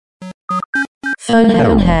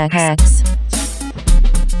Phone hacks.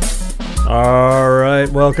 All right,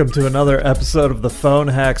 welcome to another episode of the Phone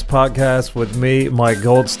Hacks podcast with me, Mike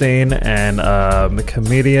Goldstein, and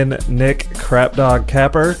comedian Nick Crapdog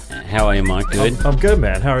Capper. How are you, Mike? Good? I'm good,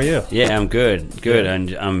 man. How are you? Yeah, I'm good. Good,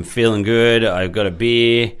 and I'm feeling good. I've got a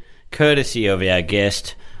beer, courtesy of our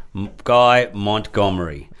guest, Guy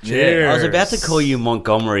Montgomery. Cheers. I was about to call you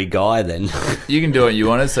Montgomery Guy then. You can do what you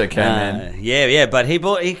want. It's okay, man. Yeah, but he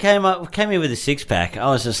came here with a six-pack. I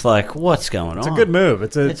was just like, what's going on? It's a good move.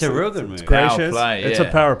 It's a real good move. It's gracious. Power play, It's yeah.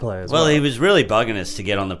 a power play as well. Well, he was really bugging us to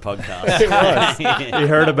get on the podcast. He was. He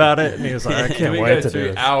heard about it, and he was like, I Can can't we wait go to do through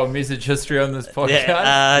this. our message history on this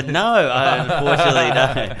podcast? No, unfortunately,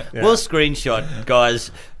 no. Yeah. We'll screenshot, guys.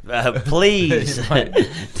 Please.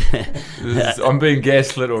 I'm being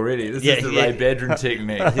gaslit already. This is the yeah. Ray Badron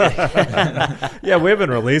technique. Yeah, we haven't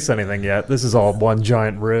released anything yet. This is all one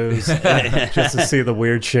giant ruse just to see the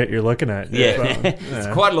weird shit you're looking at. in your Yeah. phone. It's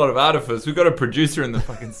quite a lot of artifice. We've got a producer in the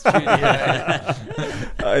fucking studio.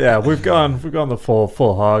 Yeah, we've gone the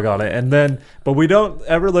full hog on it, but we don't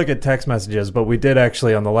ever look at text messages. But we did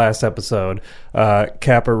actually on the last episode.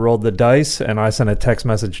 Capper rolled the dice, and I sent a text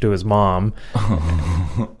message to his mom,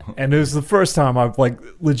 and it was the first time I've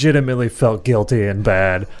legitimately felt guilty and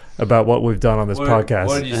bad about what we've done on this podcast.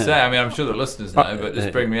 What did you say? I mean, I'm sure the listeners know, but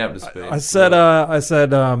just bring me up to speed. I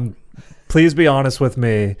said, please be honest with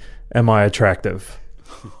me. Am I attractive?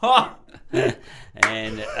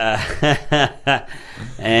 And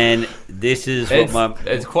and this is what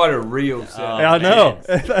it's quite a real sound. I know.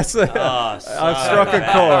 That's it. I've struck a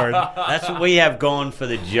chord. That's what we have gone for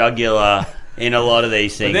the jugular in a lot of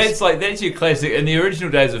these things. That's your classic. In the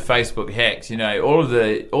original days of Facebook hacks, you know, all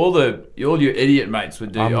your idiot mates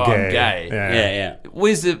would do. I'm I'm gay. gay. Yeah.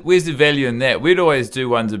 Where's the value in that? We'd always do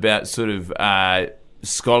ones about sort of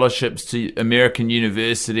scholarships to American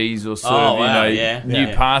universities or sort of new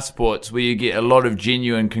passports where you get a lot of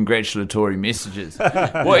genuine congratulatory messages.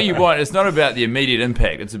 What you want, it's not about the immediate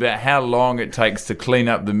impact. It's about how long it takes to clean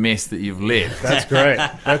up the mess that you've left. That's great.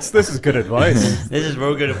 This is good advice. This is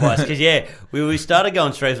real good advice because we started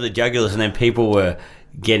going straight for the jugulars and then people were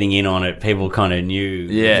getting in on it. People kind of knew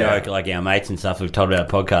the joke, like our mates and stuff we've told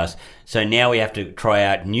about our podcast. So now we have to try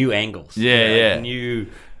out new angles. New.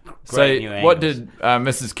 So what angles. did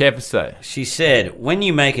Mrs. Kappa say? She said, when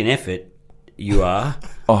you make an effort, you are,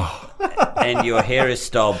 and your hair is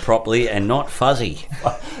styled properly and not fuzzy,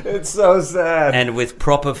 It's so sad. and with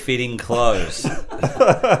proper fitting clothes.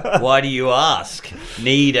 Why do you ask?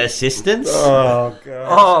 Need assistance? Oh god.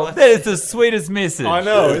 Oh, that is the sweetest message. I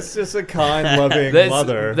know. It's just a kind, loving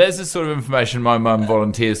mother. That's the sort of information my mum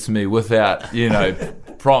volunteers to me without,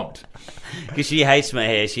 prompt. Because she hates my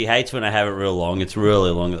hair. She hates when I have it real long. It's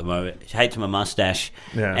really long at the moment. She hates my mustache.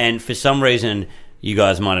 Yeah. And for some reason, you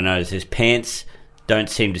guys might have noticed, his pants don't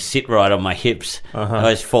seem to sit right on my hips. I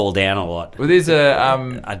always fall down a lot. Well, there's I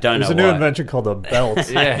don't There's know a new why. invention called a belt.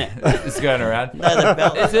 yeah, it's going around. No, the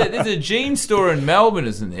belt. There's a jean store in Melbourne,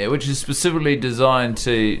 isn't there, which is specifically designed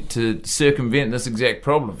to circumvent this exact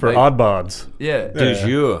problem. For odd bods. Yeah. Du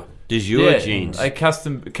jour. Du jour jeans.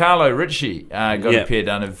 Carlo Ritchie got a pair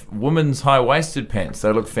done of women's high-waisted pants.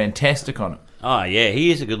 They look fantastic on him. Oh, yeah, he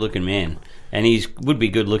is a good-looking man. And he would be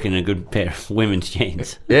good-looking in a good pair of women's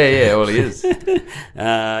jeans. Yeah, well, he is.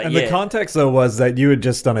 And the context, though, was that you had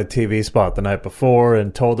just done a TV spot the night before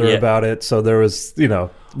and told her about it, so there was,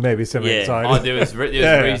 maybe some anxiety. Oh, there was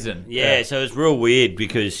reason. Yeah, so it was real weird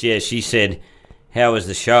because, she said, how was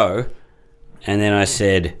the show? And then I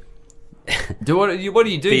said... What do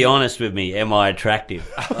you do? Be honest with me, am I attractive?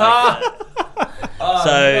 So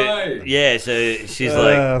she's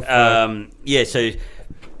so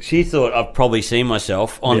she thought I've probably seen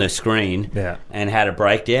myself on the screen and had a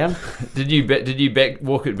breakdown. Did you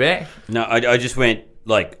walk it back? No, I just went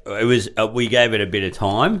it was we gave it a bit of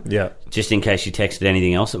time, just in case she texted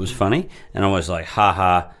anything else that was funny, and I was like,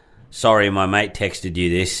 haha, sorry, my mate texted you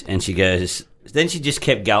this, and she goes, then she just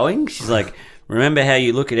kept going. She's like, remember how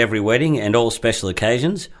you look at every wedding and all special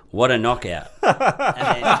occasions? What a knockout. That's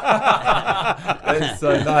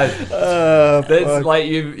so nice. That's like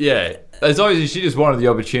As obviously she just wanted the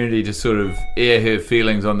opportunity to sort of air her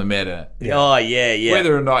feelings on the matter. Oh, yeah.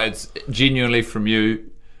 Whether or not it's genuinely from you.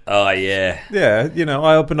 Oh, yeah. Yeah,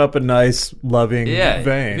 I opened up a nice, loving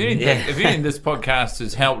vein. If anything, this podcast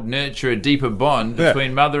has helped nurture a deeper bond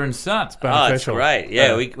between mother and son. It's beneficial. Oh, it's great.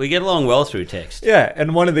 Yeah, we get along well through text. Yeah,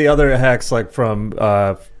 and one of the other hacks, from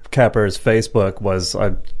Capper's Facebook, was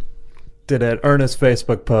I did an earnest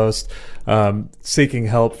Facebook post seeking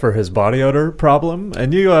help for his body odor problem,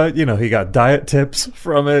 and he got diet tips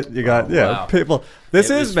from it. You got people. This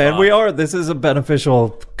is a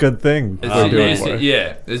beneficial good thing.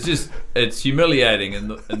 It's humiliating in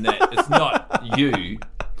that it's not you.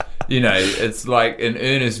 It's like an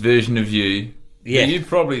earnest version of you. Yeah, you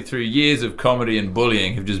probably through years of comedy and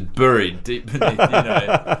bullying have just buried deep beneath,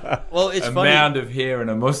 well, it's a mound of hair and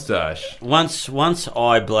a mustache. Once I went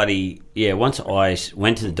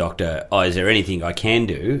to the doctor, is there anything I can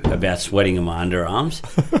do about sweating in my underarms?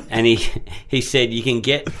 And he said you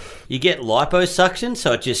get liposuction,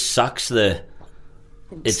 so it just sucks the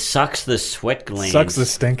sweat glands. Sucks the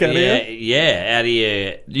stink out of you? Yeah, out of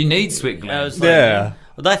you. You need sweat glands. Well,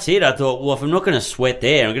 that's it. I thought, well, if I'm not going to sweat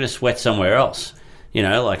there, I'm going to sweat somewhere else.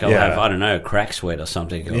 Like I'll have, I don't know, crack sweat or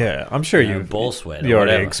something. Or, I'm sure you've ball sweat. You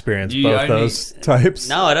already experienced both those types.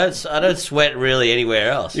 No, I don't sweat really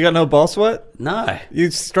anywhere else. You got no ball sweat? No.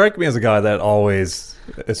 You strike me as a guy that always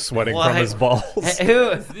is sweating from his balls.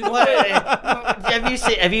 Have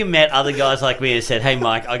you met other guys like me and said, "Hey,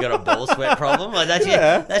 Mike, I got a ball sweat problem"? Like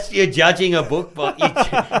you're judging a book, but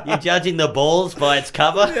you're judging the balls by its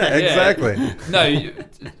cover. Yeah, exactly. No,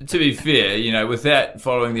 to be fair, without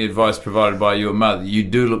following the advice provided by your mother, you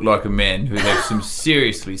do look like a man who has some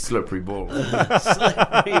seriously slippery balls.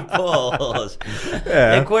 Slippery balls.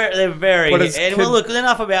 Yeah. They're very. Look,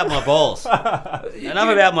 enough about my balls. Enough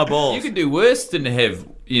about my balls. You could do worse than to have,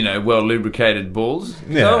 well lubricated balls.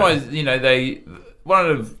 Yeah. Otherwise, one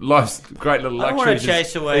of life's great little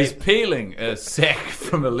luxuries is peeling a sack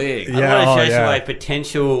from a leg. I want to chase away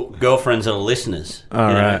potential girlfriends or listeners. All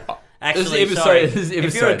right. Actually,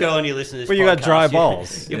 if you're a girl and you listen to this podcast, you got dry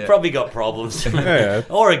balls. You've probably got problems.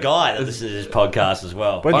 Or a guy that listens to this podcast as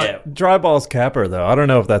well. But dry balls capper, though. I don't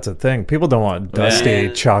know if that's a thing. People don't want dusty,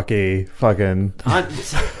 chalky, fucking...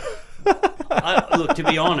 Look, to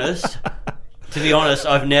be honest,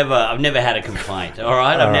 I've never had a complaint. All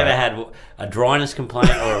right, I've never had a dryness complaint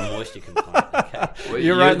or a moisture complaint. Okay? Well,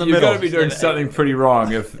 you're right in the middle. You've got to be doing something pretty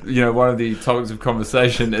wrong if one of the topics of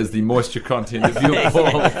conversation is the moisture content of your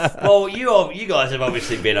balls. Well, you guys have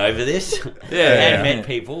obviously been over this. And met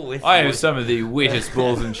people with. I have some of the wettest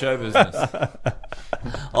balls in show business.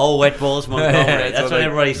 Oh, wet balls, Montgomery. That's what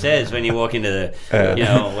everybody says when you walk into the,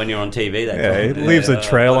 when you're on TV. It leaves a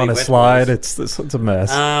trail on a slide. It's a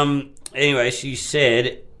mess. Anyway, she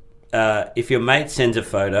said, if your mate sends a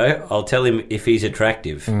photo, I'll tell him if he's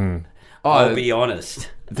attractive. I'll be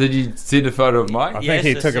honest. Did you send a photo of Mike? I think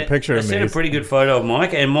he took a picture of me. I sent a pretty good photo of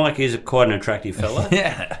Mike, and Mike is quite an attractive fella.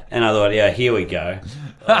 Yeah. And I thought, here we go.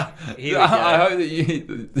 Here we go. I hope that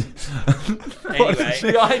you... Anyway.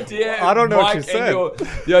 The idea I don't know what you said.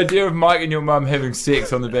 The idea of Mike and your mum having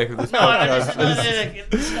sex on the back of this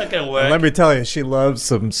podcast. It's not going to work. Let me tell you, she loves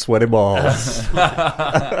some sweaty balls.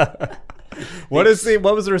 What was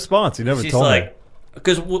the response? You never told me.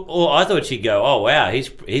 Because I thought she'd go, oh wow,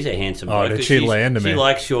 he's a handsome bloke. Did she land to me? She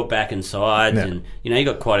likes short back and sides, and you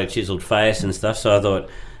got quite a chiseled face and stuff. So I thought,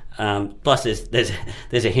 plus there's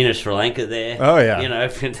a hint of Sri Lanka there. Oh yeah,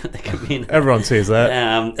 everyone sees that.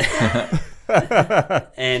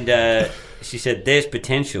 And she said, "There's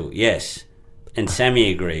potential, yes." And Sammy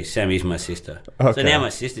agrees. Sammy's my sister. Okay. So now my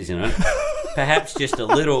sister's perhaps just a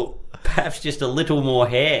little more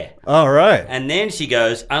hair. All right. And then she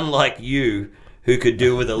goes, unlike you, who could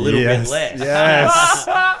do with a little bit less.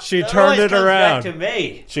 Yes. She turned it around. Back to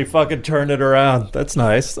me. She fucking turned it around. That's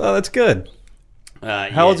nice. Oh, that's good.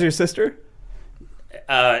 How old's your sister?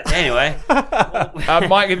 Anyway.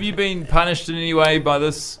 Mike, have you been punished in any way by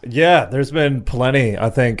this? Yeah, there's been plenty, I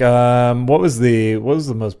think. What was the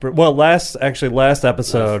most... last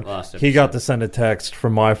episode, he got to send a text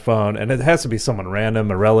from my phone, and it has to be someone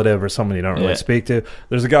random, a relative, or someone you don't really speak to.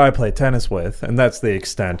 There's a guy I play tennis with, and that's the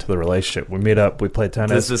extent of the relationship. We meet up, we play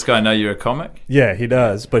tennis. Does this guy know you're a comic? Yeah, he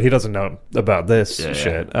does, but he doesn't know about this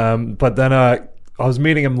shit. But then... I was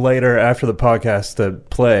meeting him later after the podcast to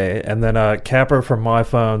play, and then Capper from my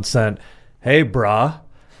phone sent, "Hey, brah,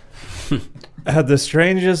 I had the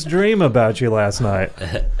strangest dream about you last night.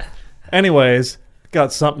 Anyways,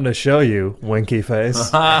 got something to show you, winky face."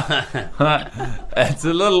 It's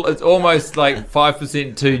almost like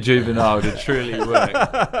 5% too juvenile to truly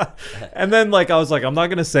work. And then I was like, I'm not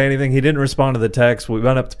going to say anything. He didn't respond to the text. We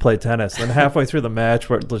went up to play tennis. Then halfway through the match,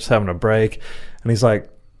 we're just having a break, and he's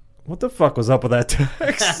like, what the fuck was up with that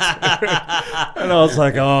text? And I was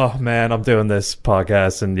like, oh man, I'm doing this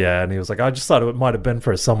podcast, and he was like, I just thought it might have been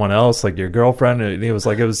for someone else, like your girlfriend, and he was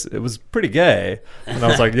like, it was pretty gay, and I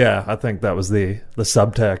was like, yeah, I think that was the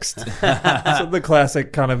subtext. So the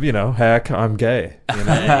classic kind of hack, I'm gay.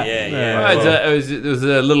 Well, it was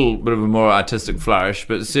a little bit of a more artistic flourish,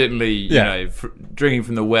 but certainly drinking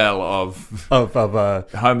from the well of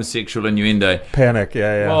homosexual innuendo, panic.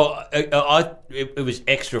 Well, it was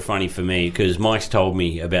extra funny for me because Mike's told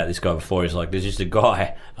me about this guy before. He's like, there's just a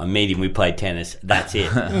guy, I meet him, we played tennis, that's it.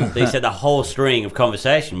 So he said the whole string of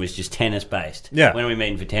conversation was just tennis based. When are we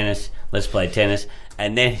meeting for tennis? Let's play tennis.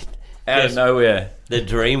 And then out of nowhere, the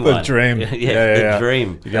dream one. The dream. The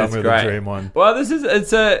dream. You got me with the dream one. Well, this is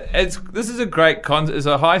a great it's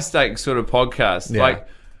a high stakes sort of podcast. Like,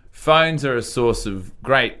 phones are a source of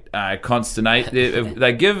great consternation.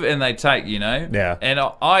 They give and they take, Yeah. And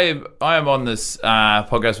I am on this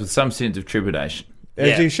podcast with some sense of trepidation.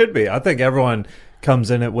 As you should be. I think everyone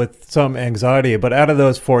comes in it with some anxiety. But out of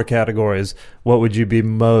those 4 categories, what would you be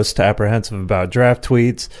most apprehensive about? Draft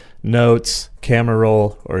tweets, notes, camera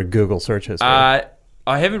roll, or Google search history?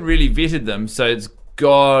 I haven't really vetted them, so it's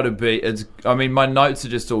got to be. My notes are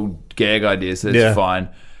just all gag ideas, so it's fine.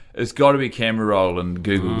 It's got to be camera roll and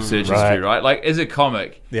Google search history, right? Like, as a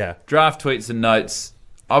comic, draft tweets and notes,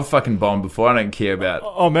 I've fucking bombed before. I don't care about.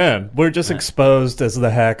 Oh man, we're just exposed as the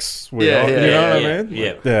hacks. You know what I mean?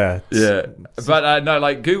 Yeah. But no,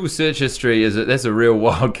 like Google search history that's a real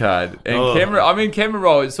wild card. And camera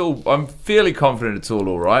roll. I'm fairly confident it's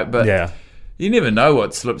all right. But you never know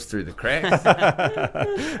what slips through the cracks.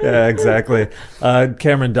 Yeah, exactly.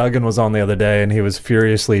 Cameron Duggan was on the other day, and he was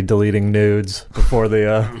furiously deleting nudes before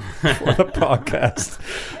the podcast.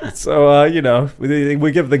 So,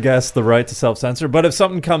 we give the guests the right to self-censor. But if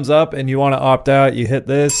something comes up and you want to opt out, you hit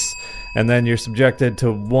this, and then you're subjected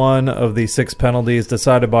to one of the 6 penalties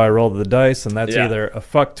decided by a roll of the dice, and that's either a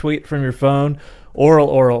fuck tweet from your phone,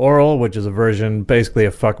 oral, which is a version basically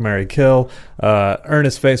of fuck, marry, kill,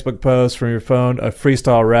 earnest Facebook post from your phone, a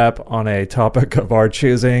freestyle rap on a topic of our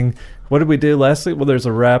choosing. What did we do last week? Well, there's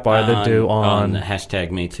a rap I had to do on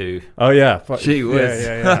hashtag me too. Oh yeah, gee whiz.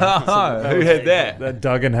 Yeah. Who had that?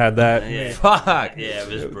 Duggan had that. Yeah. Fuck. Yeah, it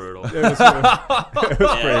was brutal. It was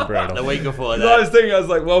pretty brutal. The week before that, I was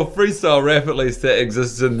like, well, freestyle rap at least that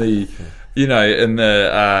exists in the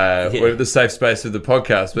the safe space of the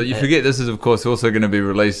podcast. But you forget this is, of course, also going to be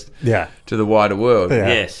released to the wider world. Yeah.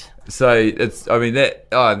 Yes. So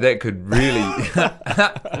that could really.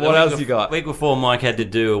 What else you got? Week before, Mike had to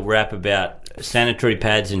do a rap about sanitary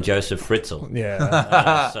pads and Joseph Fritzl.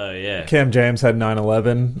 Yeah. Cam James had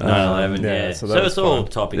 9/11. 9/11. Yeah. So it's all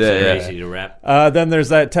topics that are easy to rap. Then there's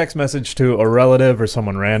that text message to a relative or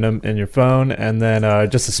someone random in your phone, and then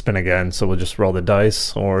just a spin again. So we'll just roll the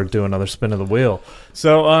dice or do another spin of the wheel.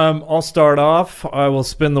 So I'll start off. I will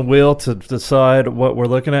spin the wheel to decide what we're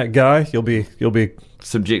looking at. Guy, you'll be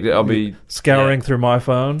subjected. I'll be scouring through my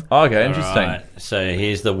phone. Oh, okay, interesting. Right. So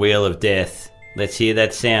here's the wheel of death. Let's hear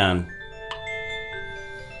that sound.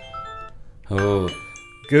 Oh.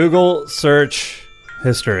 Google search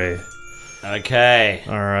history. Okay.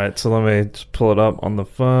 All right. So let me just pull it up on the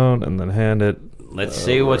phone and then hand it. Let's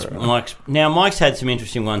see what's Mike's. Now, Mike's had some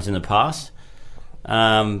interesting ones in the past.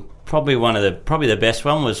 Probably the best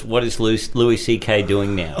one was, what is Louis C.K.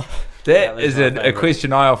 doing now? That is a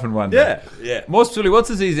question I often wonder. Yeah. More specifically, what's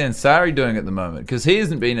Aziz Ansari doing at the moment? Because he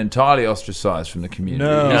hasn't been entirely ostracised from the community.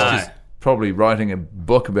 No. He's just probably writing a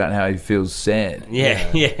book about how he feels sad.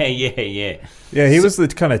 Yeah. Yeah, he was the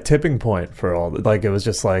kind of tipping point for all. Like, it was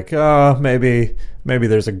just like, maybe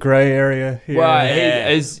there's a gray area here. Well,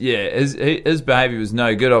 his behaviour was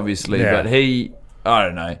no good, obviously, but I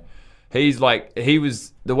don't know.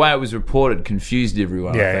 The way it was reported confused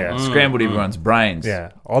everyone. Scrambled everyone's brains.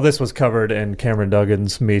 Yeah, all this was covered in Cameron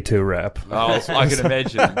Duggan's Me Too rap. Oh, I can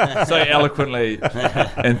imagine, so eloquently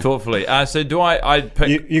and thoughtfully. So do I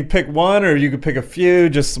pick? You pick one, or you could pick a few,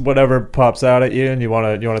 just whatever pops out at you, and you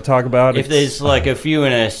want to talk about. If there's like a few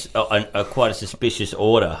in a quite a suspicious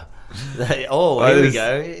order. Here we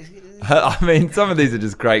go. I mean, some of these are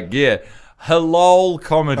just great gear. Hello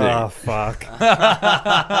comedy. Oh, fuck. What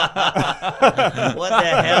the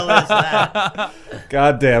hell is that?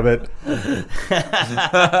 God damn it.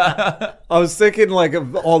 I was thinking like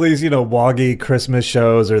of all these, woggy Christmas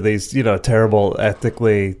shows or these, terrible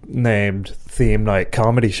ethically named theme night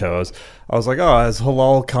comedy shows. I was like, has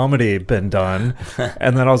halal comedy been done?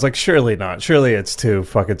 And then I was like, surely not. Surely it's too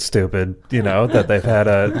fucking stupid, that they've had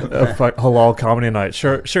a halal comedy night.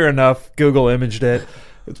 Sure enough, Google imaged it.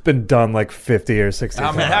 It's been done like 50 or 60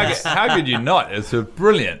 times. How could you not? It's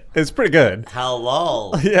brilliant. It's pretty good.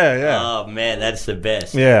 Hello. Yeah. Oh, man, that's the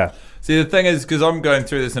best. Yeah. See, the thing is, because I'm going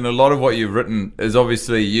through this, and a lot of what you've written is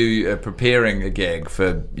obviously you preparing a gag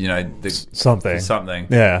for, something.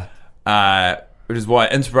 Yeah. Which is why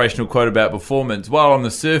inspirational quote about performance, while on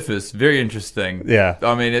the surface, very interesting. Yeah.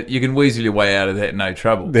 I mean, you can weasel your way out of that, no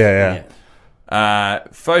trouble. Yeah.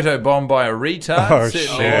 Photo bomb by a retard.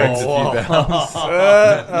 Certainly rings a few bells.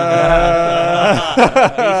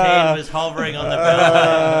 His hand was hovering on the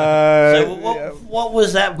bell. So what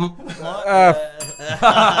was that?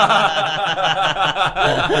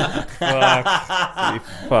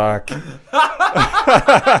 Fuck.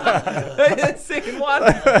 The second one.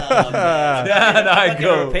 I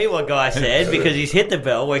can repeat what Guy said because he's hit the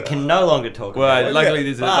bell. We can no longer talk about it. Luckily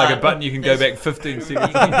there's a button you can go back 15 seconds.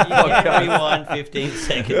 You can rewind 15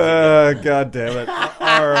 seconds. God damn it.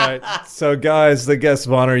 All right. So, guys, the guest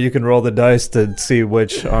of honor, you can roll the dice to see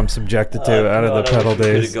which I'm subjected to out of the penalties.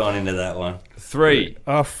 Could have gone into that one. 3.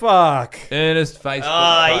 Oh, fuck. Ernest Facebook.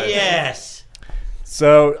 Oh, yes.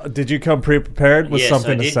 So, did you come pre-prepared with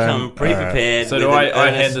something to say? Yes, I did come pre-prepared. So, do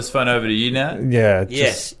I hand this phone over to you now? Yeah.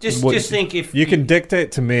 Yes. Just think if... You can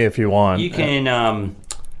dictate to me if you want. You can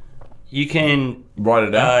write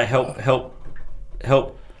it out. Help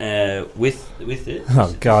with it.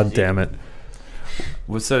 Oh, God damn it.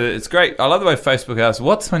 Well, so it's great. I love the way Facebook asks,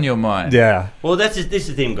 what's on your mind? Yeah. Well, this is the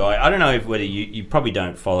thing, Guy. I don't know whether you probably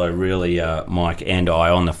don't follow really Mike and I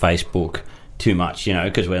on the Facebook too much,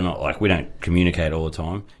 because we're not we don't communicate all the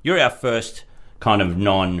time. You're our first kind of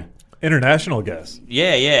international guest.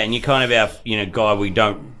 Yeah, and you're kind of our, guy we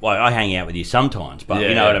don't... I hang out with you sometimes, but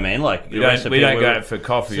you know what I mean? We don't go out for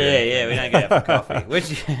coffee. Yeah, we don't go out for coffee.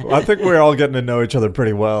 Which I think we're all getting to know each other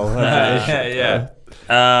pretty well. Yeah.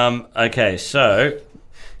 Okay, so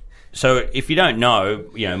if you don't know,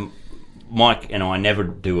 Mike and I never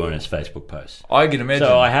do honest Facebook posts. I can imagine.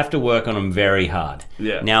 So I have to work on them very hard.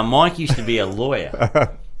 Yeah. Now, Mike used to be a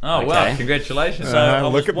lawyer. Oh, wow. Congratulations. So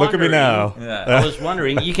look at me now. Yeah. I was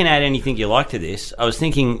wondering, you can add anything you like to this. I was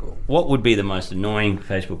thinking, what would be the most annoying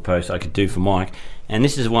Facebook post I could do for Mike? And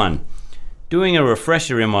this is one. Doing a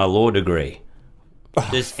refresher in my law degree.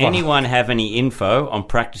 Does anyone have any info on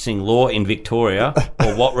practicing law in Victoria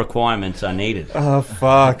or what requirements are needed? Oh,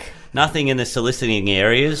 fuck. Nothing in the soliciting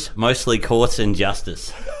areas, mostly courts and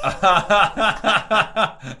justice. That's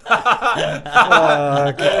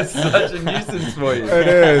such a nuisance for you. It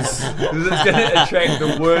is. Because it's going to attract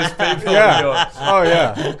the worst people. Yeah. Oh,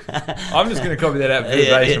 yeah. I'm just going to copy that out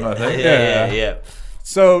verbatim, I think. Yeah.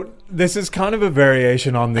 So this is kind of a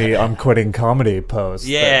variation on the I'm quitting comedy post.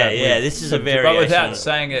 This is a variation. But without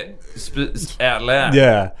saying it out loud.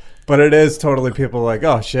 Yeah. But it is totally people like,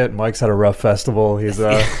 oh shit, Mike's had a rough festival. He's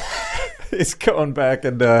he's going back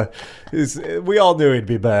and we all knew he'd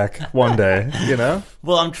be back one day,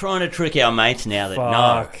 Well, I'm trying to trick our mates now that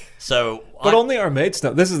know. So But only our mates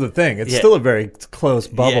know. This is the thing. It's still a very close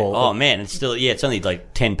bubble. Yeah. Oh man, it's still it's only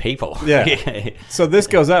like 10 people. Yeah. So this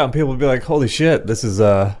goes out and people will be like, holy shit, this is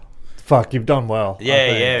fuck, you've done well.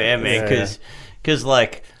 Yeah, man. Because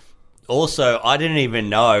like also, I didn't even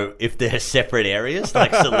know if they're separate areas,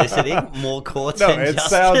 like soliciting, more courts and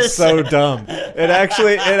justice. No, it sounds so dumb. It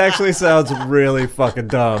actually sounds really fucking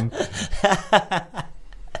dumb.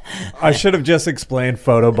 I should have just explained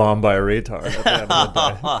photobomb by a retard at the end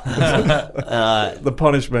of the day. The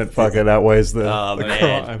punishment fucking outweighs the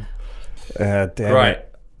crime. Damn right.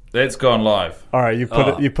 it. That's gone live. All right, you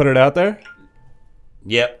put it out there?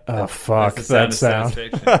 Yep. Oh, fuck. That sound.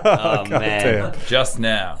 Oh, man. Damn. Just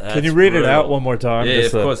now. Can you read it out one more time? Yeah,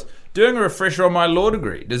 of course. Doing a refresher on my law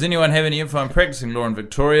degree. Does anyone have any info on practicing law in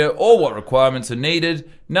Victoria or what requirements are needed?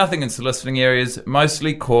 Nothing in soliciting areas,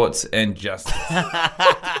 mostly courts and justice.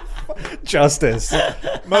 Justice.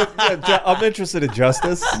 I'm interested in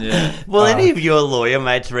justice. Yeah. Will any of your lawyer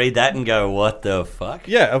mates read that and go, what the fuck?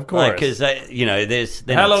 Yeah, of course. Because, there's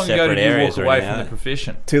how long ago did you walk away from the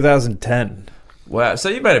profession? 2010. Wow, so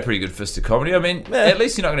you made a pretty good fist of comedy. I mean, at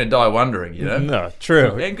least you're not going to die wondering, No,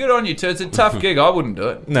 true. And good on you, too. It's a tough gig. I wouldn't do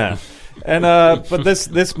it. No. And but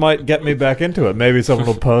this might get me back into it. Maybe someone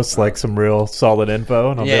will post like some real solid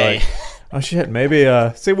info, and I'll be like, oh shit, maybe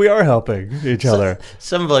see, we are helping each other.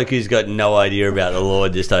 Some bloke who's got no idea about the law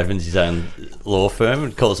just opens his own law firm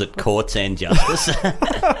and calls it Courts and Justice.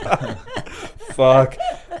 Fuck.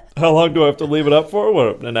 How long do I have to leave it up for?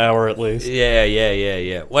 What, an hour at least?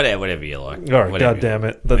 Yeah. Whatever you like. All right, God damn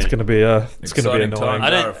it. That's going to be it's going to be annoying.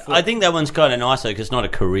 I think that one's kind of nicer because it's not a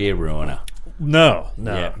career ruiner. No.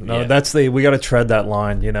 That's we got to tread that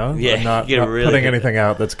line, Yeah, not really putting anything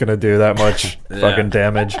out that's going to do that much fucking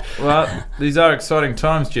damage. Well, these are exciting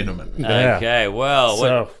times, gentlemen. Yeah. Okay, well,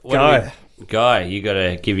 So, Guy, you got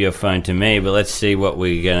to give your phone to me, but let's see what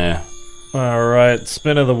we're gonna. All right,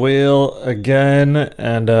 spin of the wheel again,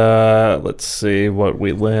 and let's see what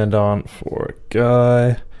we land on for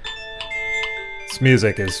Guy. This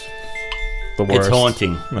music is the worst. It's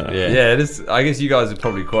haunting. Yeah, it is. I guess you guys are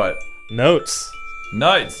probably quite Notes. All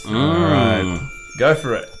right, go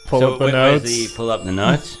for it. Pull up the notes. Pull up the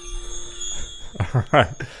notes. All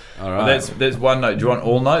right. All right. Well, that's one note. Do you want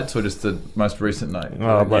all notes or just the most recent note?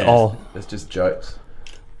 But all. It's just jokes.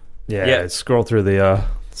 Yeah. Scroll through the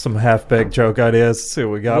some half-baked joke ideas. Let's see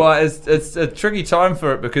what we got. Well, it's a tricky time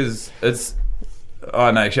for it because it's.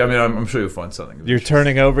 Oh no! Actually, I mean, I'm sure you'll find something. You're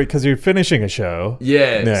turning over because you're finishing a show.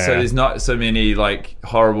 Yeah. So there's not so many like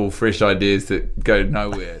horrible fresh ideas that go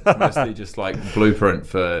nowhere. It's mostly just like blueprint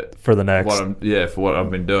for the next. For what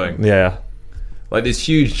I've been doing. Yeah. Like there's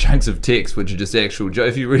huge chunks of text which are just actual jokes.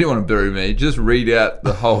 If you really want to bury me, just read out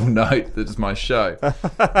the whole note that's my show.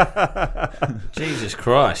 Jesus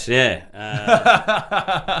Christ! Yeah.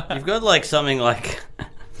 You've got like something like.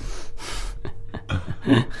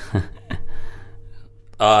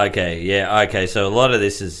 Oh, okay, yeah, okay. So a lot of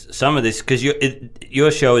this is because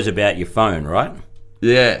your show is about your phone, right?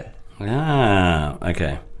 Yeah. Ah,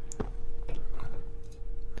 okay.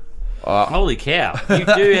 Holy cow! You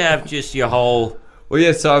do have just your whole. Well,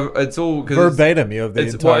 yeah. So it's all verbatim. You have the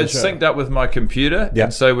entire it's show. synced up with my computer. Yeah.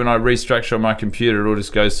 And so when I restructure on my computer, it all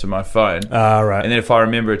just goes to my phone. Right. And then if I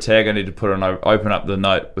remember a tag I need to put on, I open up the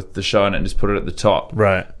note with the show in it and just put it at the top.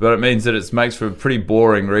 Right. But it means that it makes for a pretty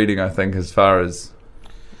boring reading, I think, as far as.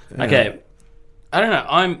 Okay, I don't know.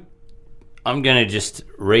 I'm going to just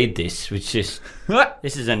read this, which is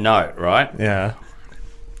this is a note, right? Yeah.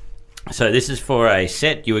 So this is for a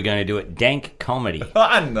set you were going to do at Dank Comedy.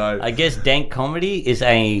 I know. I guess Dank Comedy is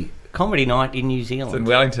a comedy night in New Zealand. It's in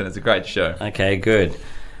Wellington. It's a great show. Okay, good.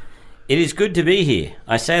 It is good to be here.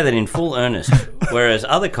 I say that in full earnest, whereas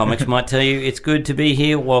other comics might tell you it's good to be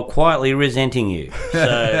here while quietly resenting you.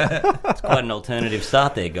 So it's quite an alternative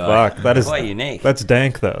start there, guys. Fuck, that is quite unique. That's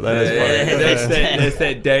dank, though. That is funny. That's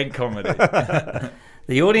that dank comedy.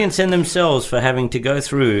 The audience and themselves for having to go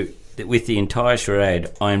through with the entire charade.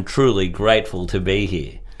 I am truly grateful to be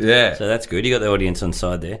here. Yeah. So that's good. You got the audience on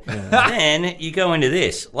side there. Yeah. Then you go into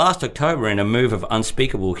this. Last October, in a move of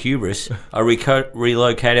unspeakable hubris, I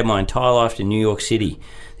relocated my entire life to New York City.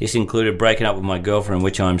 This included breaking up with my girlfriend,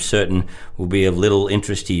 which I'm certain will be of little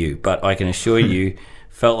interest to you, but I can assure you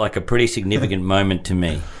felt like a pretty significant moment to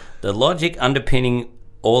me. The logic underpinning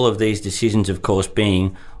all of these decisions, of course,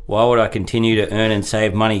 being, why would I continue to earn and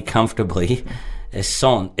save money comfortably,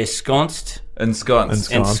 ensconced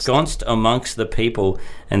amongst the people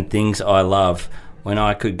and things I love, when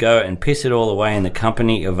I could go and piss it all away in the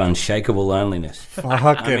company of unshakable loneliness.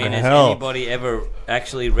 Fucking has hell. anybody ever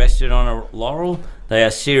actually rested on a laurel? They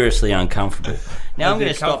are seriously uncomfortable. Now I'm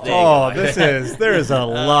going to stop there. Oh, there is a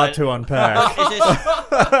lot to unpack.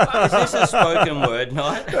 Is this a spoken word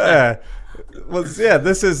night? Yeah. Well, yeah,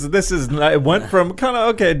 this is. It went from kind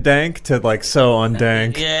of dank to like so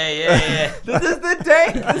undank. Yeah. This is the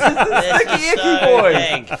dank. This is the sticky icky boy.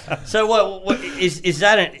 Dank. So what is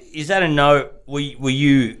that a no? Were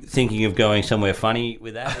you thinking of going somewhere funny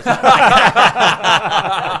with that?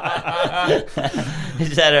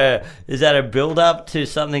 Is that a build up to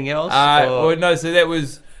something else? Well, no. So that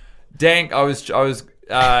was dank. I was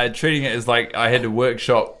treating it as like I had to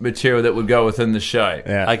workshop material that would go within the show.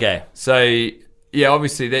 Yeah. Okay. So yeah,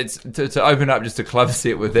 obviously that's to open up just a club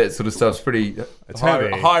set with that sort of stuff's pretty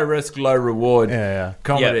high risk, low reward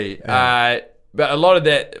comedy. Yep. Yeah. But a lot of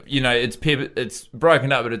that, it's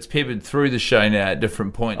broken up, but it's peppered through the show now at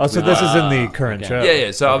different points. Oh, so this is in the current show.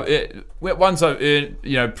 Yeah. So once I've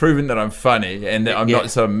proven that I'm funny and that I'm not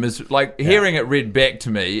so hearing it read back to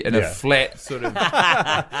me in a flat sort of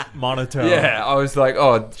monotone. Yeah, I was like,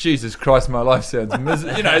 oh Jesus Christ, my life sounds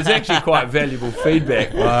it's actually quite valuable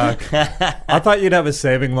feedback. I thought you'd have a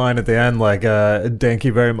saving line at the end, like "Thank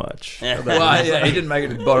you very much." Well, yeah, he didn't make it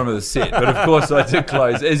to the bottom of the set, but of course I did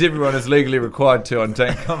close, as everyone is legally required to on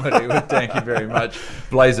Dank Comedy with "Thank you very much."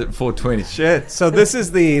 Blaze at 4:20. Shit. So this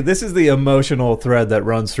is the emotional thread that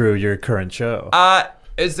runs through your current show.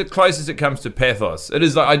 It's the closest it comes to pathos. It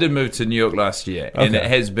is like I did move to New York last year, and it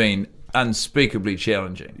has been unspeakably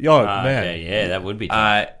challenging. Man. Okay, yeah, that would be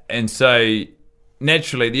tough. And so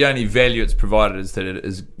naturally, the only value it's provided is that it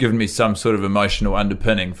has given me some sort of emotional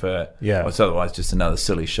underpinning for what's otherwise just another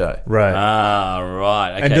silly show. Right.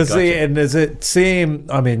 Right. Okay, and does it seem,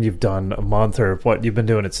 I mean, you've done a month or what, you've been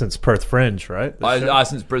doing it since Perth Fringe, right?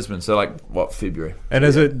 Since Brisbane, so February. And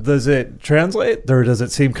does it translate, or does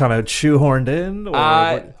it seem kind of shoehorned in? Or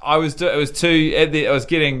it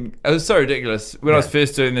was so ridiculous. When I was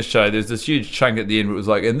first doing the show, there's this huge chunk at the end where it was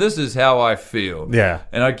like, and this is how I feel. Yeah.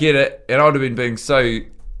 And I get it, and I would have been being so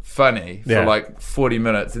funny for 40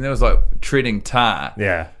 minutes, and there was treading tar.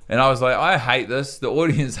 Yeah. And I was like, I hate this. The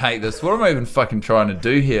audience hate this. What am I even fucking trying to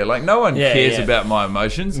do here? No one cares about my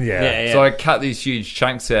emotions. Yeah. So I cut these huge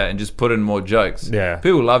chunks out and just put in more jokes. Yeah.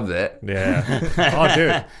 People love that. Yeah. Oh,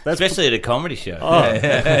 dude. Especially at a comedy show. Oh.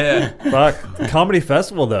 Fuck. Comedy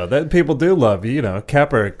festival, though. That people do love.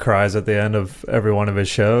 Capper cries at the end of every one of his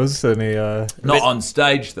shows. And he... Not on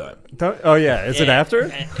stage, though. Oh, yeah. Is it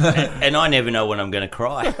after? And I never know when I'm going to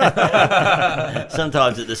cry.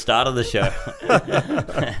 Sometimes at the start of the show.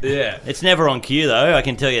 Yeah. It's never on cue, though, I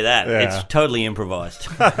can tell you that. Yeah. It's totally improvised.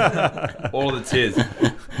 All of the tears.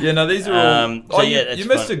 Yeah, no, these are all... you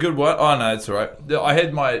missed a good one. Oh, no, it's all right. There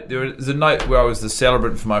was a night where I was the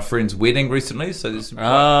celebrant for my friend's wedding recently, so there's some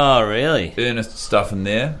really? earnest stuff in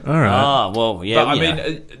there. All right. Oh, well, yeah. But,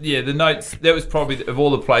 the notes, that was probably, of all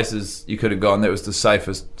the places you could have gone, that was the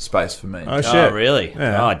safest space for me. Oh, shit. Oh, really?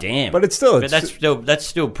 Yeah. Oh, damn. But it's still... that's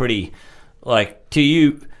still pretty, to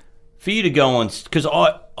you, for you to go on, because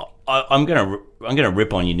I'm gonna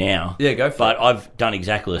rip on you now. Yeah, go for it. But I've done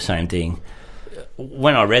exactly the same thing.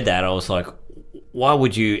 When I read that, I was like, why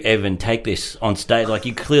would you even take this on stage?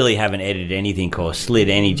 You clearly haven't edited anything or slid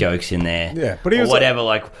any jokes in there. Yeah, but he was whatever.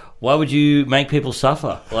 Why would you make people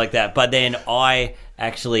suffer like that? But then I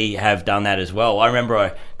actually have done that as well. I remember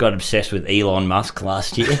I got obsessed with Elon Musk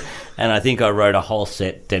last year, and I think I wrote a whole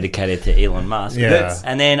set dedicated to Elon Musk. Yeah.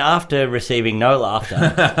 And then after receiving no laughter,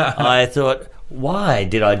 I thought, why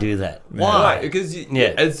did I do that? Why? Right, because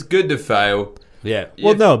it's good to fail. Yeah.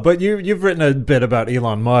 Well, no, but you've written a bit about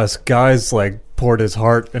Elon Musk. Guys poured his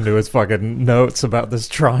heart into his fucking notes about this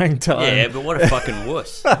trying time. Yeah, but what a fucking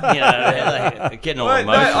wuss. Getting all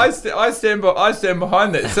emotional. I stand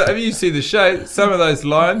behind that. So if you see the show, some of those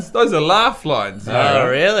lines, those are laugh lines. Oh,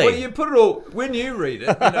 really? Well, you put it all, when you read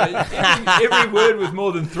it, every word with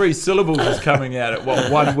more than 3 syllables is coming out at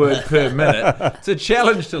 1 word per minute. It's a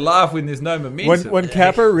challenge to laugh when there's no momentum. When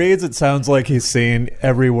Capper reads, it sounds like he's seen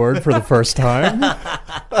every word for the first time.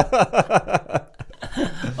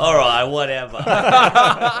 All right, whatever.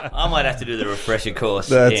 I might have to do the refresher course.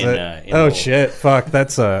 Shit! Fuck.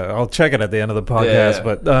 That's I'll check it at the end of the podcast.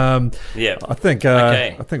 Yeah. But I think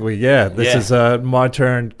this is my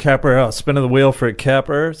turn. Capper, spinning the wheel for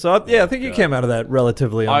Capper. So I think you came out of that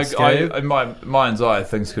relatively unscathed. In my mind's eye,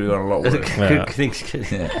 things could have gone a lot worse. Things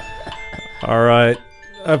could. All right,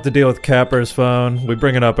 I have to deal with Capper's phone. We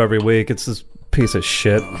bring it up every week. It's this piece of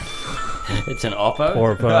shit. It's an Oppo?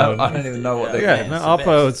 Or phone. I don't even know what they mean.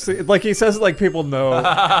 Oppo. It's he says people know.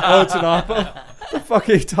 Oh, it's an Oppo? What the fuck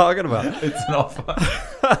are you talking about? It's an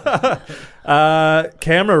Oppo.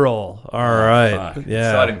 Camera roll. All right. Fuck.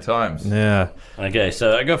 Yeah. Exciting times. Yeah. Okay,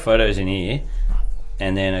 so I got photos in here,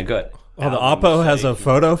 and then I got... Oh, the Oppo has a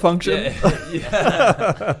photo function?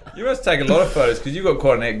 Yeah. You must take a lot of photos because you've got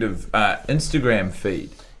quite an active Instagram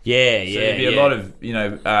feed. Yeah, so there'd be a lot of,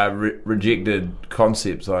 rejected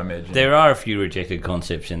concepts, I imagine. There are a few rejected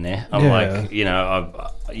concepts in there.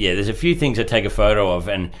 There's a few things I take a photo of,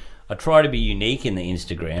 and I try to be unique in the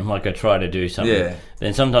Instagram. I try to do something. Yeah.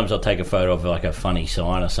 Then sometimes I'll take a photo of a funny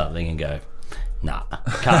sign or something and go, nah,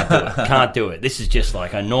 can't do it. Can't do it. This is just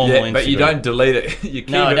a normal Instagram. But you don't delete it. You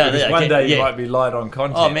keep it because one day you might be light on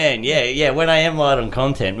content. Oh, man, yeah. When I am light on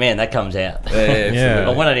content, man, that comes out. Yeah.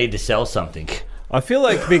 Or when I need to sell something. I feel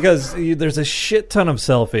because there's a shit ton of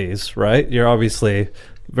selfies, right? You're obviously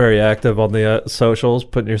very active on the socials,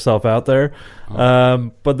 putting yourself out there.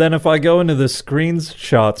 But then if I go into the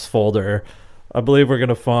screenshots folder, I believe we're going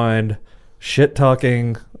to find shit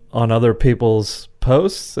talking on other people's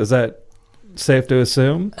posts. Is that safe to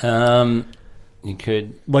assume? You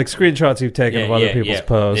could... screenshots you've taken of other people's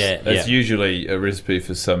posts. Yeah, That's usually a recipe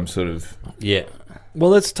for some sort of... Yeah. Well,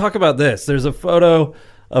 let's talk about this. There's a photo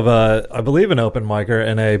of I believe an open micer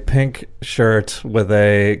in a pink shirt with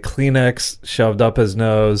a Kleenex shoved up his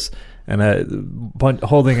nose and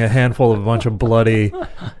holding a handful of a bunch of bloody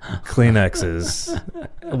Kleenexes.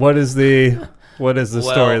 What is the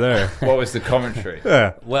story there? What was the commentary?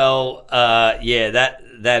 Yeah. Well,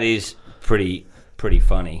 that is pretty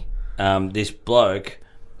funny. This bloke,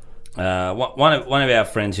 one of our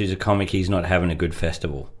friends who's a comic, he's not having a good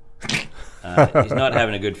festival. He's not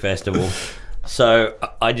having a good festival. So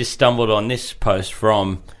I just stumbled on this post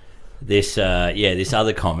from this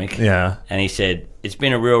other comic. Yeah. And he said, it's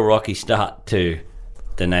been a real rocky start to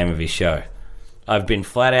the name of his show. I've been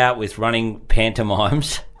flat out with running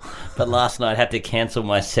pantomimes, but last night had to cancel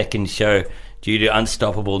my second show due to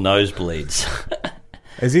unstoppable nosebleeds.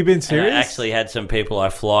 Has he been serious? And I actually had some people I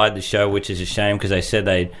flyed the show, which is a shame because they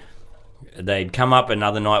said they'd come up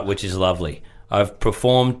another night, which is lovely. I've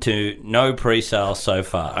performed to no pre-sale so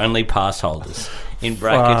far, only pass holders. In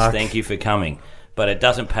brackets, thank you for coming. But it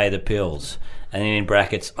doesn't pay the bills. And in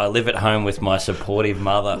brackets, I live at home with my supportive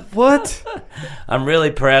mother. What? I'm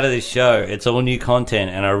really proud of this show. It's all new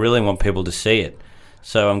content, and I really want people to see it.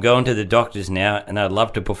 So I'm going to the doctors now, and I'd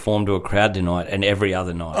love to perform to a crowd tonight and every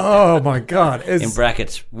other night. Oh, my God. In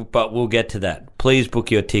brackets, but we'll get to that. Please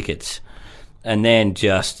book your tickets. And then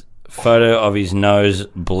just photo of his nose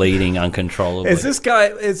bleeding uncontrollably. Is this guy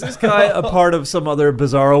a part of some other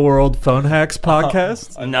Bizarro World Phone Hacks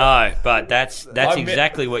podcast? No, but that's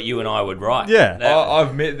exactly what you and I would write. Yeah.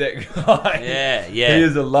 I've met that guy. Yeah. He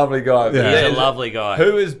is a lovely guy. Yeah. He's a lovely guy.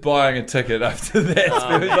 Who is buying a ticket after that? He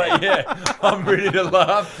was like, yeah, I'm ready to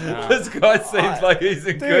laugh. This guy seems like he's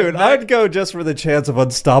a good Dude, I'd go just for the chance of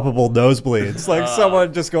unstoppable nosebleeds. Like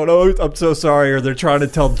someone just going, oh, I'm so sorry, or they're trying to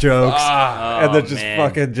tell jokes, and they're just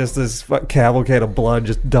fucking just this cavalcade of blood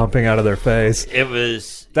just dumping out of their face. It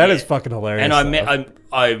was... That is fucking hilarious. And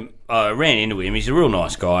I ran into him. He's a real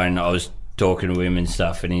nice guy, and I was talking to him and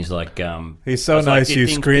stuff, and he's like... he's so nice you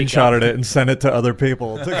screenshotted it and sent it to other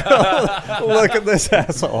people to go, look at this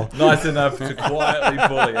asshole. Nice enough to quietly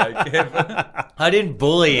bully, Kevin. I didn't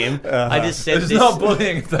bully him. I just said it's not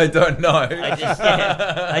bullying if they don't know.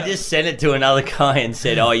 I just sent it to another guy and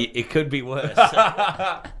said, oh, it could be worse.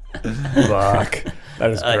 Fuck. That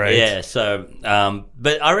is great. Yeah, so...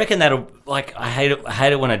 but I reckon that'll... Like, I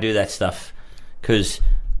hate it when I do that stuff, because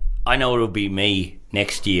I know it'll be me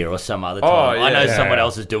next year or some other time. I know someone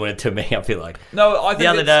else is doing it to me. I feel like... No, I think the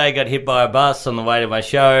other day I got hit by a bus on the way to my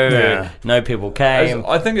show. Yeah. No people came.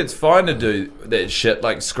 I think it's fine to do that shit,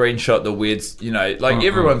 like screenshot the weird, like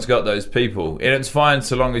everyone's got those people, and it's fine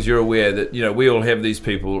so long as you're aware that, we all have these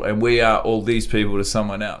people, and we are all these people to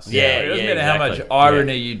someone else. Yeah, it doesn't matter exactly. how much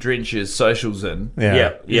irony you drench your socials in.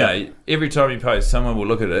 Yeah. Every time you post, someone will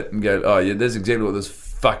look at it and go, oh yeah, that's exactly what this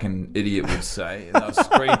fucking idiot would say, and they'll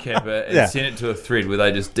screen cap it and send it to a thread where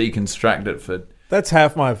they just deconstruct it for... That's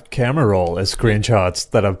half my camera roll is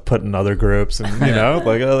screenshots that I've put in other groups, and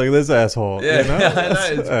like this asshole. Yeah, I know,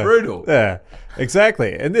 it's brutal. Yeah,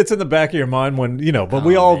 exactly, and it's in the back of your mind when but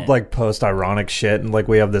we all like post ironic shit, and like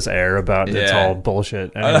we have this air about it's all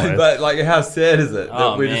bullshit. I know, but like, how sad is it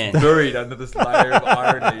that we're just buried under this layer of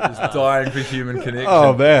irony, just dying for human connection?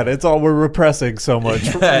 Oh man, we're repressing so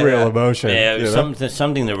much real emotion. Yeah,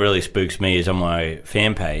 something that really spooks me is on my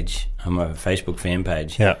fan page, on my Facebook fan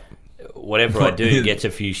page. Yeah. Whatever I do gets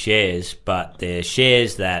a few shares, but they're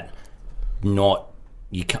shares that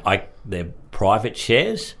they're private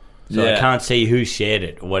shares, so I can't see who shared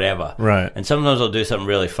it or whatever. Right. And sometimes I'll do something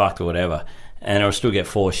really fucked or whatever, and I'll still get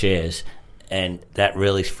 4 shares, and that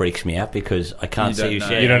really freaks me out because I can't see who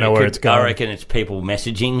shared it. You don't know where it's going. I reckon it's people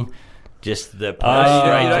messaging just the post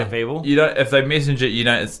straight to people. You don't. If they message it,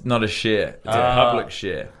 it's not a share. It's a public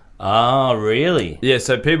share. Oh, really? Yeah.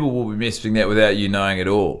 So people will be messaging that without you knowing at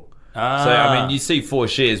all. So, I mean, you see 4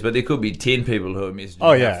 shares, but there could be 10 people who are messaging.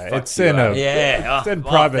 Oh, yeah. It's in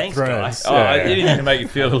private threads. Anything to make you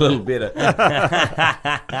feel a little better.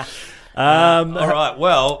 All right.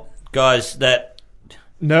 Well, guys,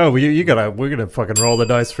 No, we're gonna fucking roll the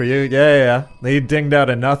dice for you. Yeah. He dinged out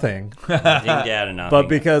of nothing. But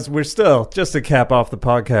because we're still, just to cap off the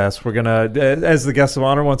podcast, we're gonna, as the guest of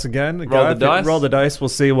honor once again, roll the dice. We'll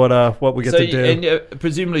see what we get to do. And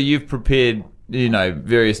presumably you've prepared,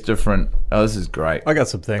 various different. Oh, this is great. I got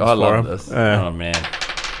some things. I love this. Oh man.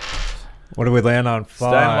 What do we land on? 5.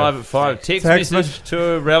 Staying live at 5. Text message to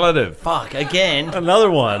a relative. Fuck, again. Another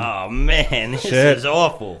one. Oh, man. This is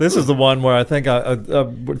awful. This is the one where I think I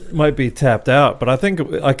might be tapped out, but I think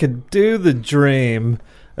I could do the dream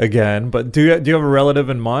again. But do you have a relative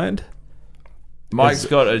in mind? Mike's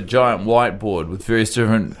got a giant whiteboard with various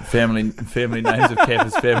different family names of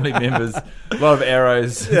Kappa's family members. A lot of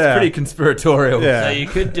arrows. Yeah. It's pretty conspiratorial. Yeah. So you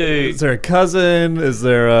could do... Is there a cousin? Is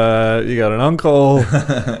there you got an uncle?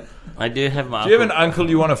 I do have my uncle. Do you have an uncle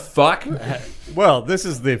you want to fuck? Well, this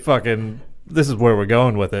is where we're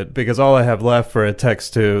going with it, because all I have left for a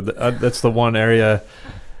text to, that's the one area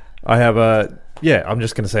I have I'm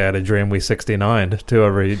just going to say I had a dream we 69'd to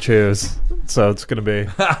whoever you choose. So it's going to be...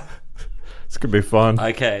 It's going to be fun.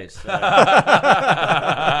 Okay, so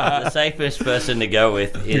the safest person to go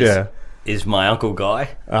with is is my Uncle Guy.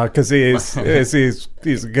 Because he's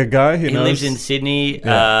a good guy. He lives in Sydney,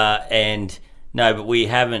 but we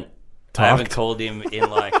haven't. I haven't called him in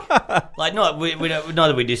like not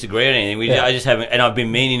that we disagree or anything. I just haven't, and I've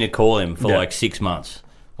been meaning to call him for like 6 months.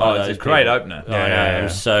 It's a great opener. I know. I'm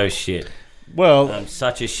so shit. Well, I'm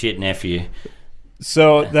such a shit nephew.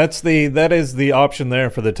 So that is the option there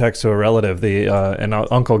for the text to a relative. And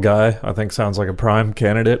Uncle Guy, I think, sounds like a prime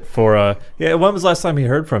candidate for. When was the last time he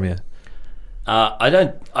heard from you? I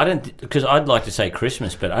don't, because I'd like to say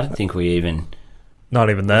Christmas, but I don't think we even. Not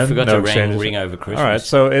even then. Forgot to ring over Christmas. All right,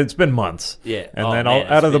 so it's been months. Yeah, and then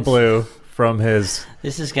out of the blue from his.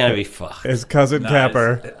 This is going to be fucked. His cousin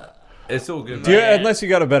Capper. It's all good. Unless you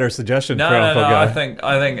got a better suggestion for Uncle Guy.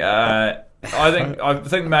 I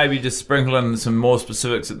think maybe just sprinkle in some more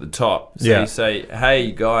specifics at the top. So you say,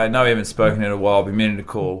 "Hey, Guy, I know we haven't spoken in a while. Been meaning to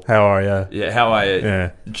call. How are you? Yeah, how are you?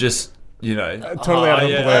 Yeah, just." Totally out of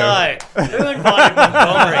the blue. No. Who invited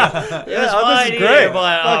Montgomery? It was this is great.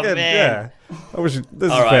 Man. Yeah. This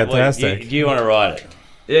is fantastic. Well, do you want to write it?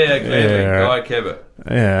 Yeah, gladly. Guy Cabot.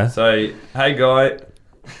 Yeah. So, hey, Guy.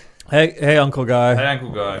 Hey, Uncle Guy. Hey,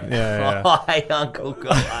 Uncle Guy. Yeah. Hi, Uncle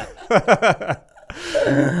Guy.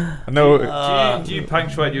 No. Do you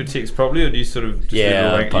punctuate your text properly, or do you sort of just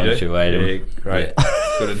I punctuate them? Yeah, great.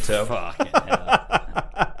 Good intel. Fucking hell.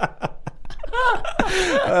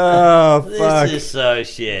 Oh, fuck. This is so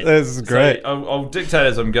shit. This is great. So I'll dictate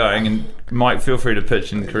as I'm going, and Mike, feel free to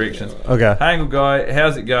pitch in corrections. Okay. Hey, Uncle Guy,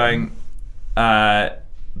 how's it going?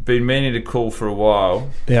 Been meaning to call for a while.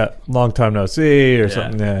 Yeah, long time no see or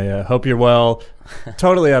something. Yeah. Hope you're well.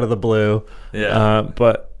 Totally out of the blue. Yeah.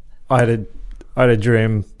 But I had a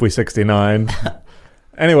dream. We 69.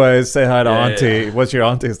 Anyways, say hi to Auntie. Yeah. What's your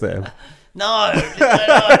auntie's name? No,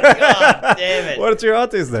 God damn it. What's your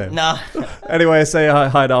auntie's name? No. Anyway, say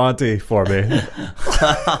hi to Auntie for me. So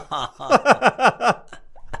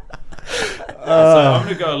I'm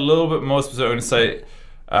going to go a little bit more specific. I'm going to say,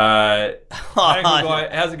 hey, Uncle Guy,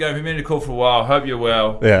 how's it going? We've been to call for a while. Hope you're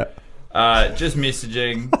well. Yeah. Just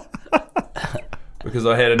messaging because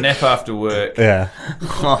I had a nap after work. Yeah.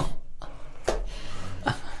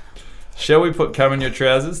 Shall we put cum in your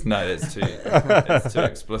trousers? No, that's too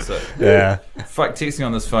explicit. Yeah. Fuck, texting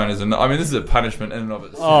on this phone this is a punishment in and of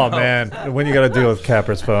itself. Oh, man. When you got to deal with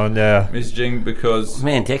Capper's phone, yeah. Messaging because...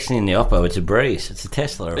 Man, texting in the Oppo, it's a breeze. It's a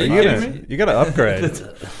Tesla. You got to upgrade.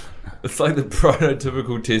 It's like the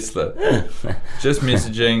prototypical Tesla. Just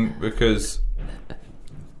messaging because...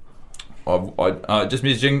 just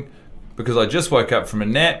messaging because I just woke up from a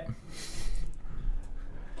nap.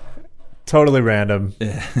 Totally random.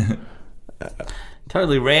 Yeah.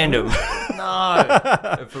 Totally random.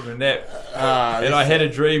 No. From a nap. And I had a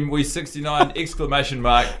dream. We 69 exclamation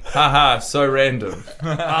mark. Haha, so random.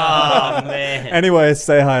 Oh, man. Anyway,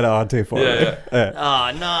 say hi to Auntie for me. Yeah.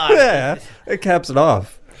 Oh, no. Yeah. It caps it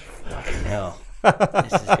off. Fucking hell.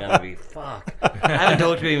 This is going to be fuck. I haven't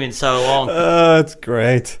talked to him in so long. It's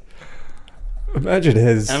great. Imagine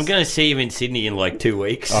his... I'm going to see him in Sydney in like 2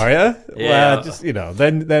 weeks. Are you? Yeah. Well, just,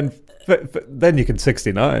 then you can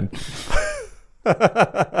 69.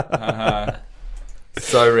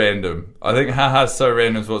 So random. I think haha so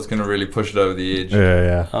random is what's going to really push it over the edge.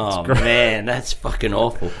 Yeah. Oh, man, that's fucking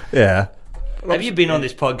awful. Yeah. Have you been on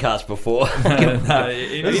this podcast before? No, have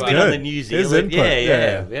you been on the New Zealand?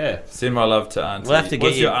 Yeah. Send my love to Auntie. We'll have to get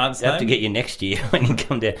What's your aunt's name? Have to get you next year when you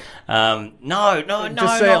come down. No.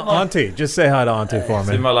 Just say Auntie. Just say hi to Auntie for me.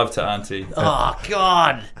 Send my love to Auntie. Oh,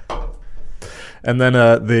 God. And then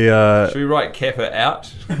should we write Kappa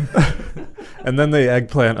out? And then the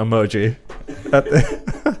eggplant emoji.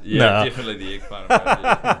 Definitely the eggplant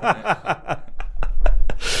emoji.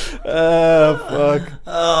 Fuck.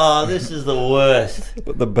 Oh, this is the worst.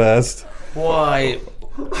 The best. Why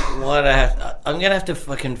I'm gonna have to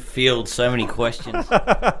fucking field so many questions. We're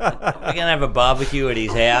gonna have a barbecue at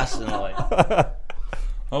his house and like.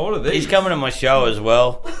 Oh, what are these? He's coming to my show as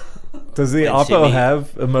well. Does the Oppo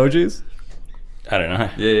have emojis? I don't know.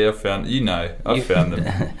 Yeah, I found I found them.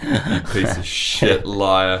 You piece of shit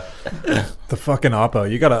liar. The fucking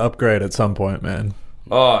Oppo. You got to upgrade at some point, man.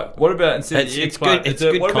 Oh, what about instead of eggplant?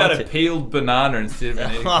 What about a peeled banana instead of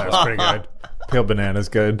an eggplant? That's pretty good. Peeled banana's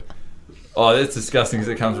good. Oh, that's disgusting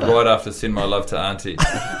because it comes right after send my love to Auntie.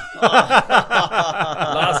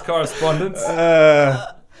 Last correspondence.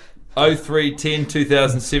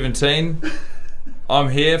 03/10/2017. I'm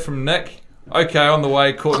here from Nick. Okay, on the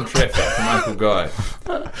way, caught in traffic from Uncle Guy.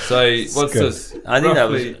 So, what's this? I think that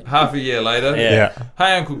was half a year later. Yeah.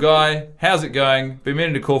 Hey, Uncle Guy, how's it going? Been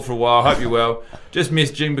meaning to call for a while. Hope you're well. Just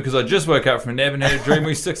messaging because I just woke up from a nap and had a dream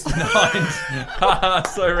we 69.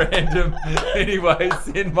 So random. Anyway,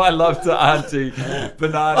 send my love to Auntie.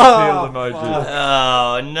 Banana peel emoji.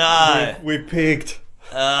 Oh, no. We peaked.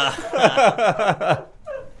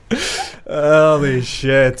 Holy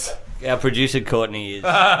shit. Our producer Courtney is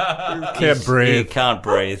can't breathe. He can't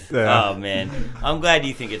breathe. Yeah. Oh man, I'm glad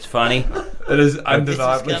you think it's funny. It is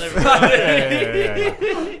undeniably funny.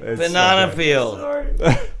 Banana peel.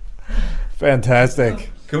 Fantastic.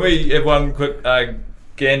 Can we have one quick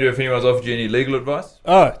gander if anyone's offered you any legal advice?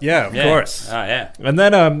 Oh yeah, of course. Oh yeah. And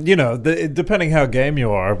then depending how game you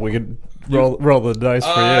are, we could roll the dice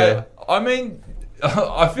for you. I mean,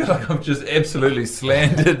 I feel like I'm just absolutely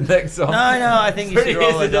slandered next on. No, I think you should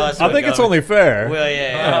roll the dice. I think it's only fair. Well,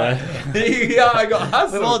 yeah. I got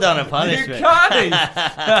hustled. We've all done a punishment. You can't.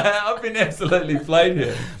 I've been absolutely played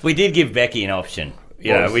here. We did give Becky an option.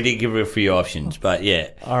 We did give her a few options, but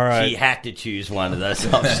yeah. All right. She had to choose one of those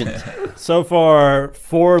options. So far,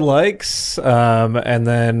 4 likes, and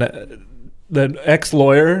then the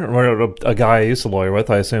ex-lawyer, or a guy I used to lawyer with,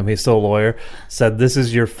 I assume he's still a lawyer, said, "This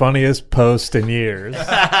is your funniest post in years."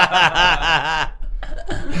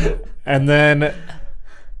 And then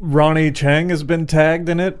Ronnie Chang has been tagged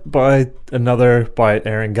in it by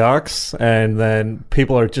Aaron Gox, and then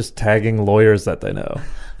people are just tagging lawyers that they know.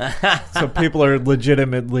 So people are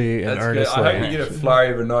legitimately and earnestly. I hope you get a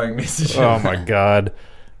flurry of annoying messages. Oh my god.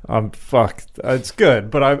 I'm fucked. It's good,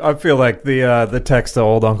 but I feel like the text to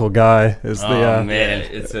old Uncle Guy is the man,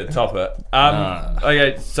 it's a topper.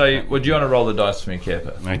 Okay, so would you want to roll the dice for me,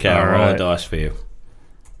 Kappa? Okay, I'll roll the dice for you.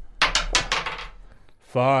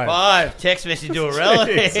 5. Text message to a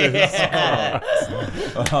relative.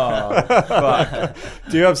 Fuck.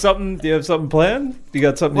 Do you have something planned? You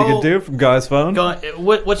got something you can do from Guy's phone?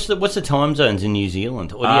 What's the time zones in New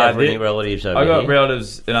Zealand? Or do you have any relatives over here? I got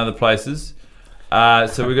relatives in other places.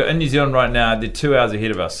 So we got in New Zealand right now. They're 2 hours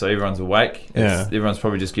ahead of us, so everyone's awake. Everyone's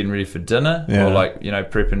probably just getting ready for dinner, or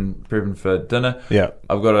prepping for dinner. Yeah,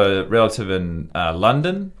 I've got a relative in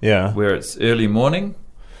London. Where it's early morning.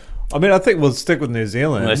 I mean, I think we'll stick with New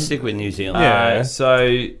Zealand. Let's stick with New Zealand.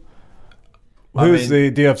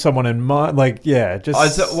 Do you have someone in mind? I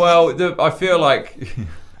feel like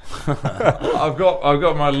I've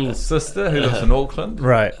got my little sister who lives in Auckland.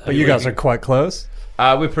 Right, but you guys are quite close.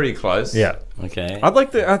 We're pretty close. Yeah. Okay.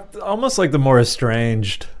 I'd almost like the more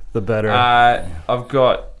estranged, the better. I've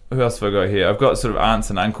got. Who else have I got here? I've got sort of aunts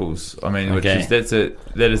and uncles. I mean, that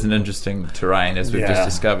is an interesting terrain, as we've just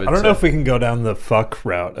discovered. I don't know if we can go down the fuck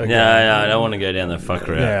route again. Yeah, I don't want to go down the fuck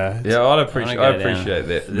route. I appreciate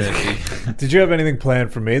that. Did you have anything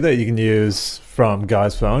planned for me that you can use from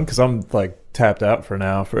Guy's phone? Because I'm tapped out for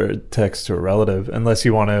now for a text to a relative, unless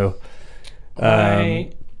you want to.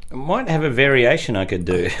 I might have a variation I could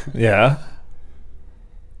do. Yeah.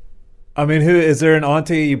 I mean, who is there? An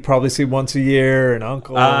auntie you probably see once a year, an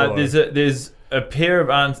uncle? There's a pair of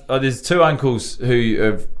aunts. There's 2 uncles who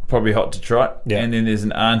are probably hot to trot, and then there's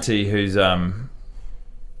an auntie who's I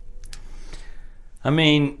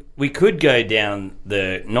mean, we could go down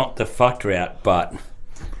not the fucked route, but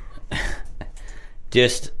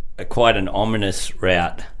just quite an ominous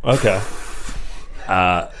route. Okay.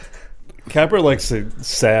 Capper likes the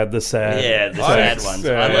sad. Yeah, the sad ones.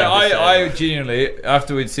 I genuinely,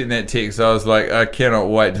 after we'd seen that text, I was like, I cannot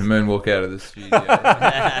wait to moonwalk out of the studio.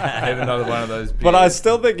 Have another one of those beers. But I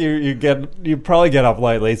still think you probably get up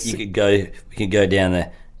late. We could go down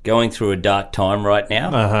there, going through a dark time right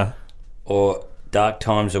now, or dark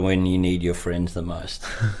times are when you need your friends the most.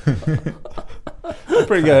 It's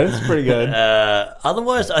pretty good.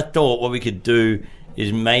 Otherwise, I thought what we could do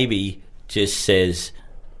is maybe just send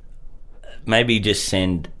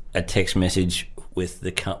a text message with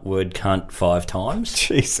the word cunt 5 times.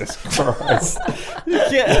 Jesus Christ.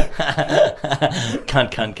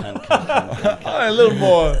 Cunt. A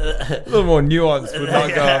little more nuance would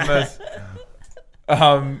not go amiss.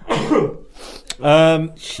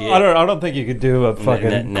 Shit. I don't think you could do a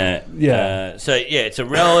fucking... No. Yeah. It's a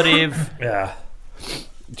relative. Yeah.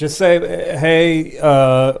 Just say, hey,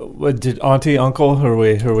 did auntie, uncle, who are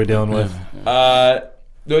we dealing with?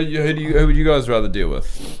 Who would you guys rather deal with?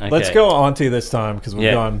 Okay. Let's go auntie this time because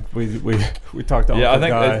we've gone. We talked to Uncle I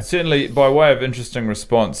think Guy. certainly by way of interesting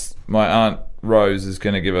response, my aunt Rose is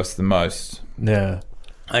going to give us the most. Yeah.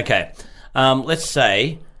 Okay. Let's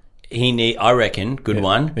say I reckon good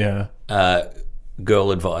one. Yeah.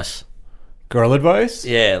 Girl advice. Girl advice?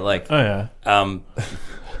 Yeah, Oh yeah.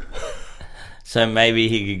 So maybe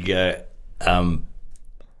he could go.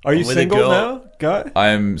 Are you single now, guy? I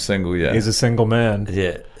am single, yeah. He's a single man.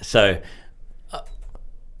 Yeah. So,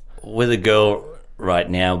 with a girl right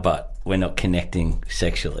now, but we're not connecting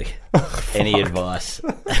sexually. Any advice?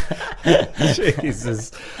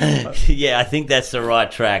 Jesus. Yeah, I think that's the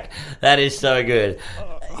right track. That is so good.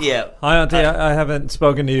 Yeah. Hi, Auntie. I haven't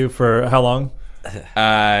spoken to you for how long?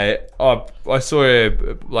 I saw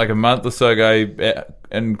you like a month or so ago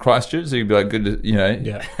in Christchurch, so you'd be like, good to,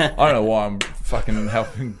 Yeah. I don't know why I'm fucking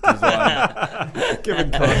helping design.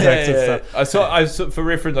 Giving context and stuff. I saw, for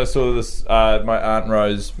reference, I saw this, my Aunt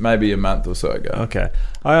Rose, maybe a month or so ago. Okay.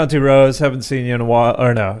 Hi, Auntie Rose. Haven't seen you in a while.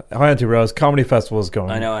 Or no. Hi, Auntie Rose. Comedy Festival is going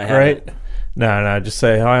great. I haven't. No. Just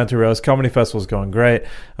say, hi, Auntie Rose. Comedy Festival is going great.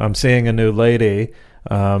 I'm seeing a new lady,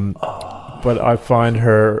 but I find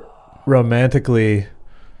her romantically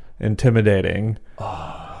intimidating.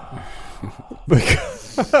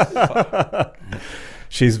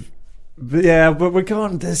 She's... Yeah, but we're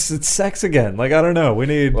going it's sex again. Like, I don't know. We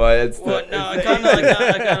need... I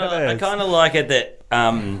kind of like it that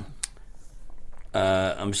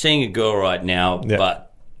I'm seeing a girl right now,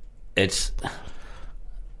 but it's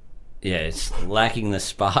lacking the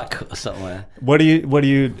spark or somewhere. What do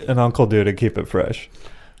you an uncle do to keep it fresh?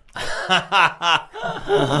 That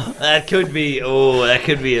could be a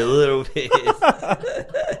little bit.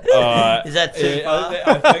 Is that too far?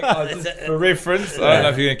 I think, for reference, I don't know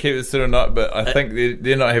if you're going to keep this in or not, but I think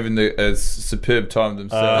they're not having a superb time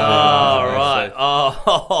themselves. Right.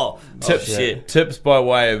 Tips by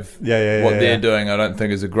way of what they're doing, I don't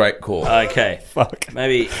think is a great call. Okay. Fuck.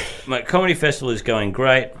 Maybe my comedy festival is going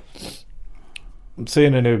great. I'm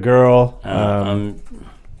seeing a new girl. I'm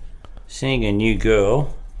seeing a new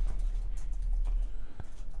girl.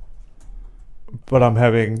 But I'm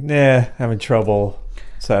having trouble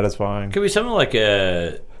satisfying. Could be something like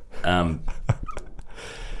a,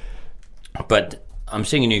 but I'm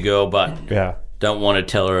seeing a new girl, but don't want to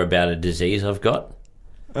tell her about a disease I've got.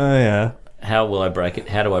 Oh yeah. How will I break it?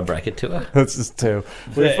 How do I break it to her? That's just two.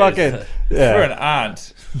 For an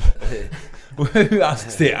aunt. Who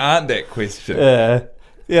asks their aunt that question?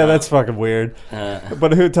 Yeah, that's fucking weird.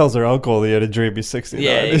 But who tells her uncle he had a dream he's 69?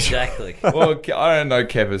 Yeah, exactly. Well, I don't know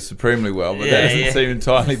Kappa supremely well, but that doesn't seem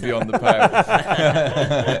entirely beyond the pale.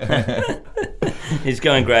 It's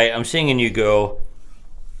going great. I'm seeing a new girl.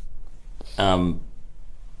 What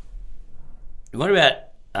about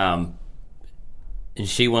and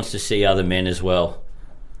she wants to see other men as well.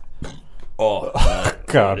 Oh,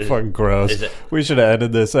 God, fucking gross. We should have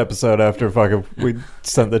ended this episode after we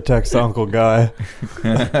sent the text to Uncle Guy.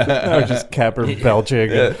 Or just Capper belching.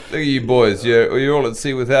 Yeah, look at you boys. You're all at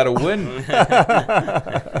sea without a wind.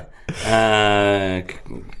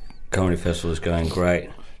 Comedy festival is going great.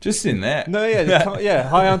 Just in that. No, yeah.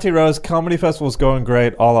 Hi, Auntie Rose. Comedy festival is going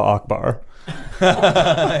great. Allah Akbar.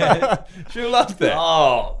 She'll love that.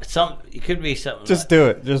 Oh, it could be something. Just do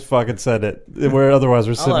it. Just fucking send it. Otherwise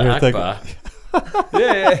we're sitting here thinking.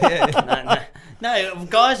 Yeah. No,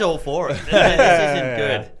 guys, all for it. This isn't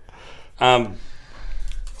good.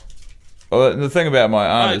 Well, the thing about my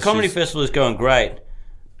aunt is comedy festival is going great.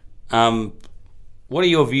 What are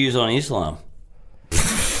your views on Islam?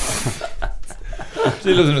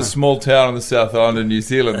 She lives in a small town on the South Island of New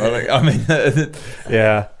Zealand.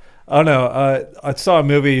 Yeah. Oh no! I saw a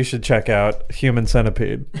movie you should check out, Human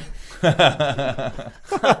Centipede. That's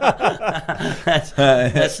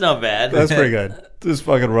not bad. That's pretty good. Just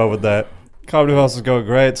fucking roll with that. Comedy House is going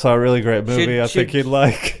great. Saw a really great movie. I think you'd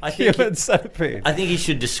like Human Centipede. I think you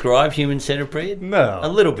should describe Human Centipede. No, a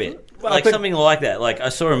little bit, something like that. Like I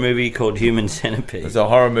saw a movie called Human Centipede. It's a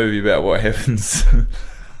horror movie about what happens.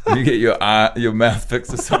 You get your mouth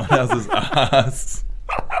fixed to someone else's ass.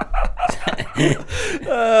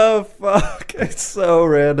 Oh fuck! It's so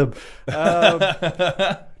random.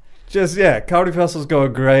 Comedy festival's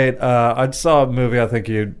going great. I saw a movie I think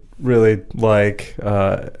you'd really like.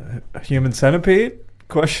 Human Centipede?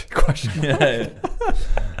 Question. Yeah.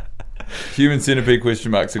 Human Centipede ?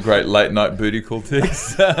 Is a great late night booty call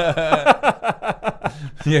text.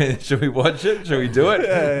 Yeah, should we watch it? Should we do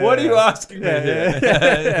it? What are you asking me?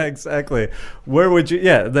 Yeah, exactly. Where would you?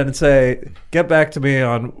 Yeah, then say, get back to me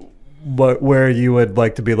on where you would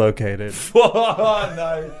like to be located. Oh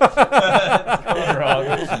no, that's wrong.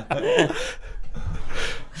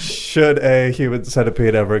 Should a Human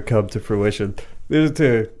Centipede ever come to fruition? There's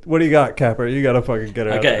two. What do you got, Capper? You gotta fucking get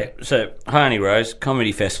it out there. So hi, Auntie Rose.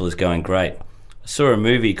 Comedy festival is going great. I saw a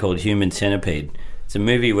movie called Human Centipede. It's a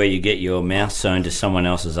movie where you get your mouth sewn to someone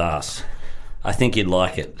else's ass. I think you'd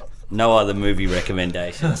like it. No other movie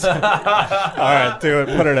recommendations. All right, do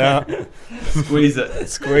it. Put it out. Squeeze it.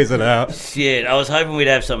 Squeeze it out. Shit, I was hoping we'd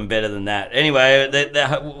have something better than that. Anyway,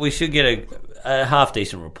 we should get a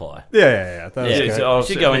half-decent reply. Yeah. That was good. So we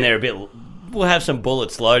should go in there a bit... We'll have some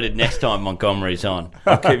bullets loaded next time Montgomery's on.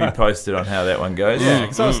 I'll keep you posted on how that one goes. Yeah,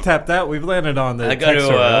 because I was tapped out. We've landed on the I got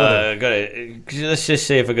to let's just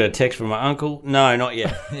see if I got a text from my uncle. No, not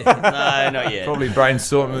yet. No, not yet. Probably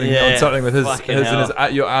brainstorming on something with his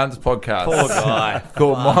and your aunt's podcast. Poor guy.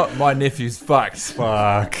 Called my Nephew's Fucked.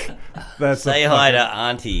 Fuck. That's Say hi to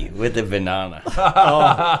Auntie with the banana.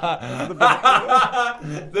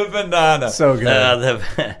 The banana. So good.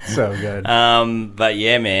 So good. But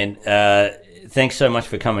yeah, man. Thanks so much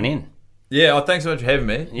for coming in. Yeah, thanks so much for having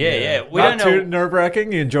me. Yeah. We don't know. Too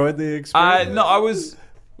nerve-wracking? You enjoyed the experience? No, I was...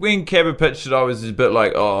 When Cabba pitched it, I was a bit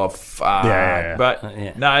like, oh, fuck. Yeah. But,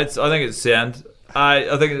 no, I think it's sound.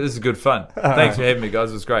 I think this is good fun. Thanks for having me, guys.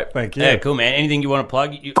 It was great. Thank you. Yeah, cool, man. Anything you want to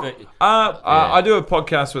plug? I do a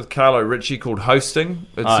podcast with Carlo Ritchie called Hosting.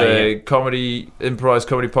 It's improvised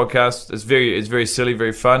comedy podcast. It's very silly,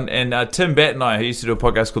 very fun. And Tim Batt and I, who used to do a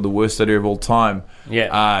podcast called The Worst Idea of All Time,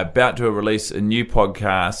 about to release a new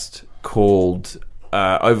podcast called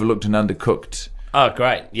Overlooked and Undercooked. Oh,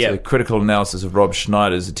 great. Yeah. It's a critical analysis of Rob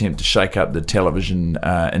Schneider's attempt to shake up the television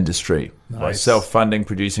industry by self-funding,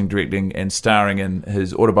 producing, directing, and starring in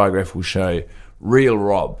his autobiographical show, Real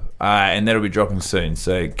Rob. And that'll be dropping soon.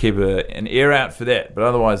 So keep an ear out for that. But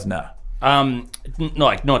otherwise, nah.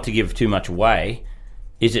 Not to give too much away,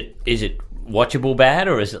 is it watchable bad,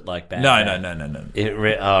 or is it like bad? No.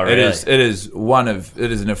 Really? It is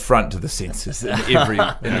an affront to the senses in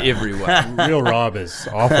every way. Real Rob is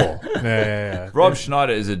awful. Yeah. Rob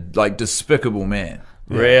Schneider is a despicable man.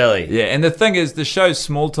 Really? Yeah, and the thing is, the show's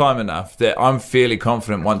small time enough that I'm fairly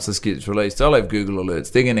confident once this gets released, I'll have Google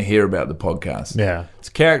alerts. They're going to hear about the podcast. Yeah. It's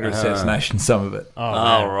character assassination, some of it.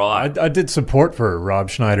 Oh, right. I did support for Rob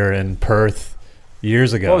Schneider in Perth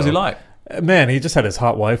years ago. What was he like? Man, he just had his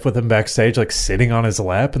hot wife with him backstage, like sitting on his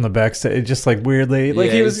lap in the backstage, just like weirdly. Like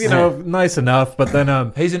he was, nice enough, but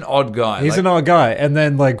then he's an odd guy. He's an odd guy, and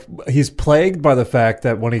then he's plagued by the fact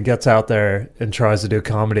that when he gets out there and tries to do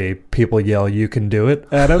comedy, people yell "You can do it"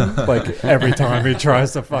 at him, like every time he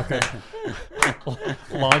tries to fucking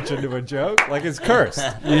launch into a joke. Like it's cursed.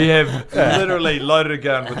 You have literally loaded a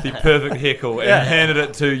gun with the perfect heckle and handed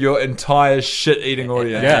it to your entire shit-eating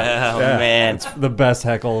audience. Yeah. Man, it's the best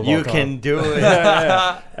heckle of all time. You can do it.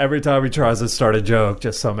 Every time he tries to start a joke,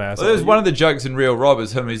 just some asshole. Well, there's one of the jokes in Real Rob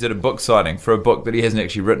is him. He's at a book signing for a book that he hasn't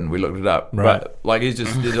actually written. We looked it up. Right. But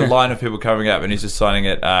there's a line of people coming up and he's just signing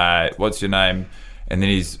it. What's your name? And then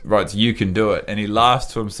he writes, "You can do it," and he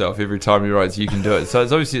laughs to himself every time he writes, "You can do it." So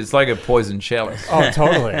it's like a poison chalice. Oh,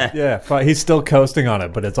 totally. Yeah, he's still coasting on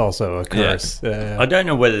it, but it's also a curse. Yeah. I don't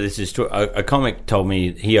know whether this is true. A comic told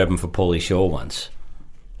me he opened for Pauly Shore once,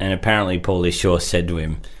 and apparently Pauly Shore said to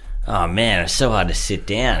him, "Oh man, it's so hard to sit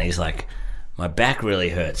down." He's like, "My back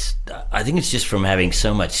really hurts. I think it's just from having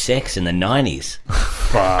so much sex in the 90s."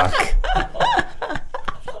 Fuck.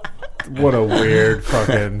 What a weird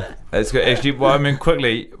fucking... That's good. Actually, well, I mean,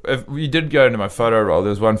 quickly, if you did go into my photo roll, there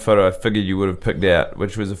was one photo I figured you would have picked out,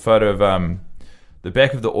 which was a photo of the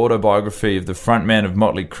back of the autobiography of the frontman of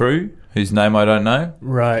Motley Crue, whose name I don't know.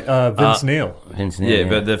 Right, Vince Neil. Vince Neil. Yeah,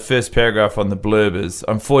 but the first paragraph on the blurb is,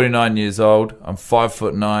 "I'm 49 years old, I'm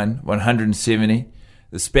 5'9", 170.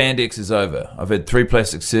 The spandex is over. I've had 3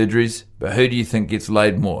 plastic surgeries, but who do you think gets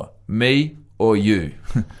laid more, me or you?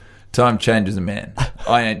 Time changes a man.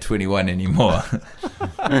 I ain't 21 anymore."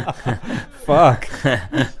 Fuck.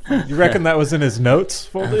 You reckon that was in his notes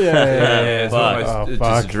folder? Yeah. It's almost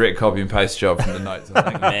just a direct copy and paste job from the notes, I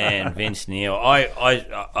think. Man, Vince Neil.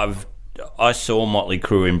 I saw Motley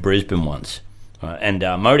Crue in Brisbane once, and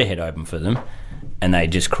Motorhead opened for them, and they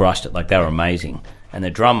just crushed it. Like, they were amazing, and the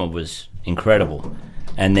drummer was incredible.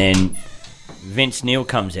 And then Vince Neil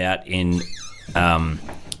comes out in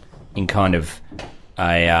kind of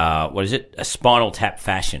a Spinal Tap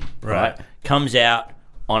fashion, right? Comes out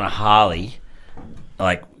on a Harley,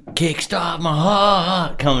 like, "Kickstart my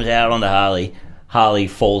heart," comes out on the Harley. Harley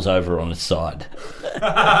falls over on its side.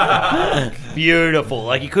 Beautiful.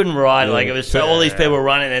 Like, you couldn't ride. Like, it was so, all these people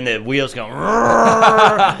running and the wheels going.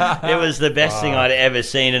 It was the best thing I'd ever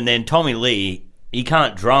seen. And then Tommy Lee, he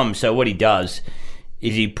can't drum, so what he does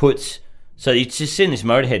is he puts So you just seen this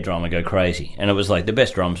Motorhead drummer go crazy, and it was like the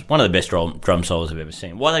best drums, one of the best drum solos I've ever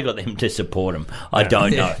seen. Why they got them to support him, I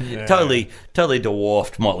don't know. Totally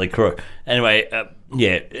dwarfed Motley Crue. Anyway,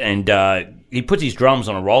 and he puts his drums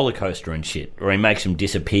on a roller coaster and shit, or he makes them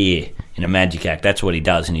disappear in a magic act. That's what he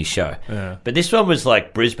does in his show. Yeah. But this one was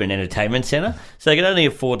like Brisbane Entertainment Centre, so they could only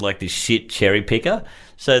afford like this shit cherry picker.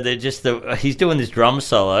 So they're just he's doing this drum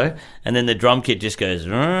solo, and then the drum kit just goes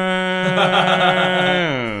up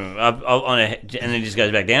on and then just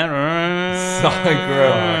goes back down. So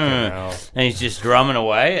gross. And he's just drumming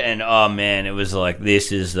away, and oh man, it was like,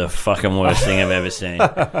 this is the fucking worst thing I've ever seen.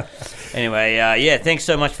 Anyway, thanks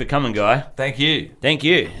so much for coming, Guy. Thank you,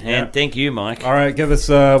 and thank you, Mike. All right, give us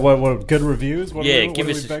what good reviews. Give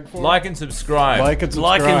us like and subscribe. Like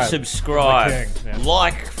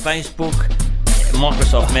Facebook,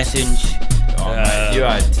 Microsoft Message. You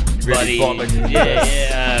are really bottling.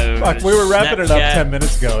 Fuck, we were wrapping it up 10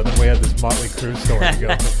 minutes ago, and then we had this Motley Crue story to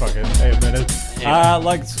go for fucking 8 minutes.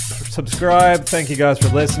 Like, subscribe. Thank you guys for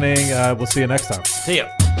listening. We'll see you next time. See ya.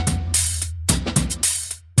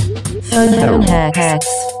 Phone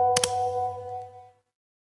hacks.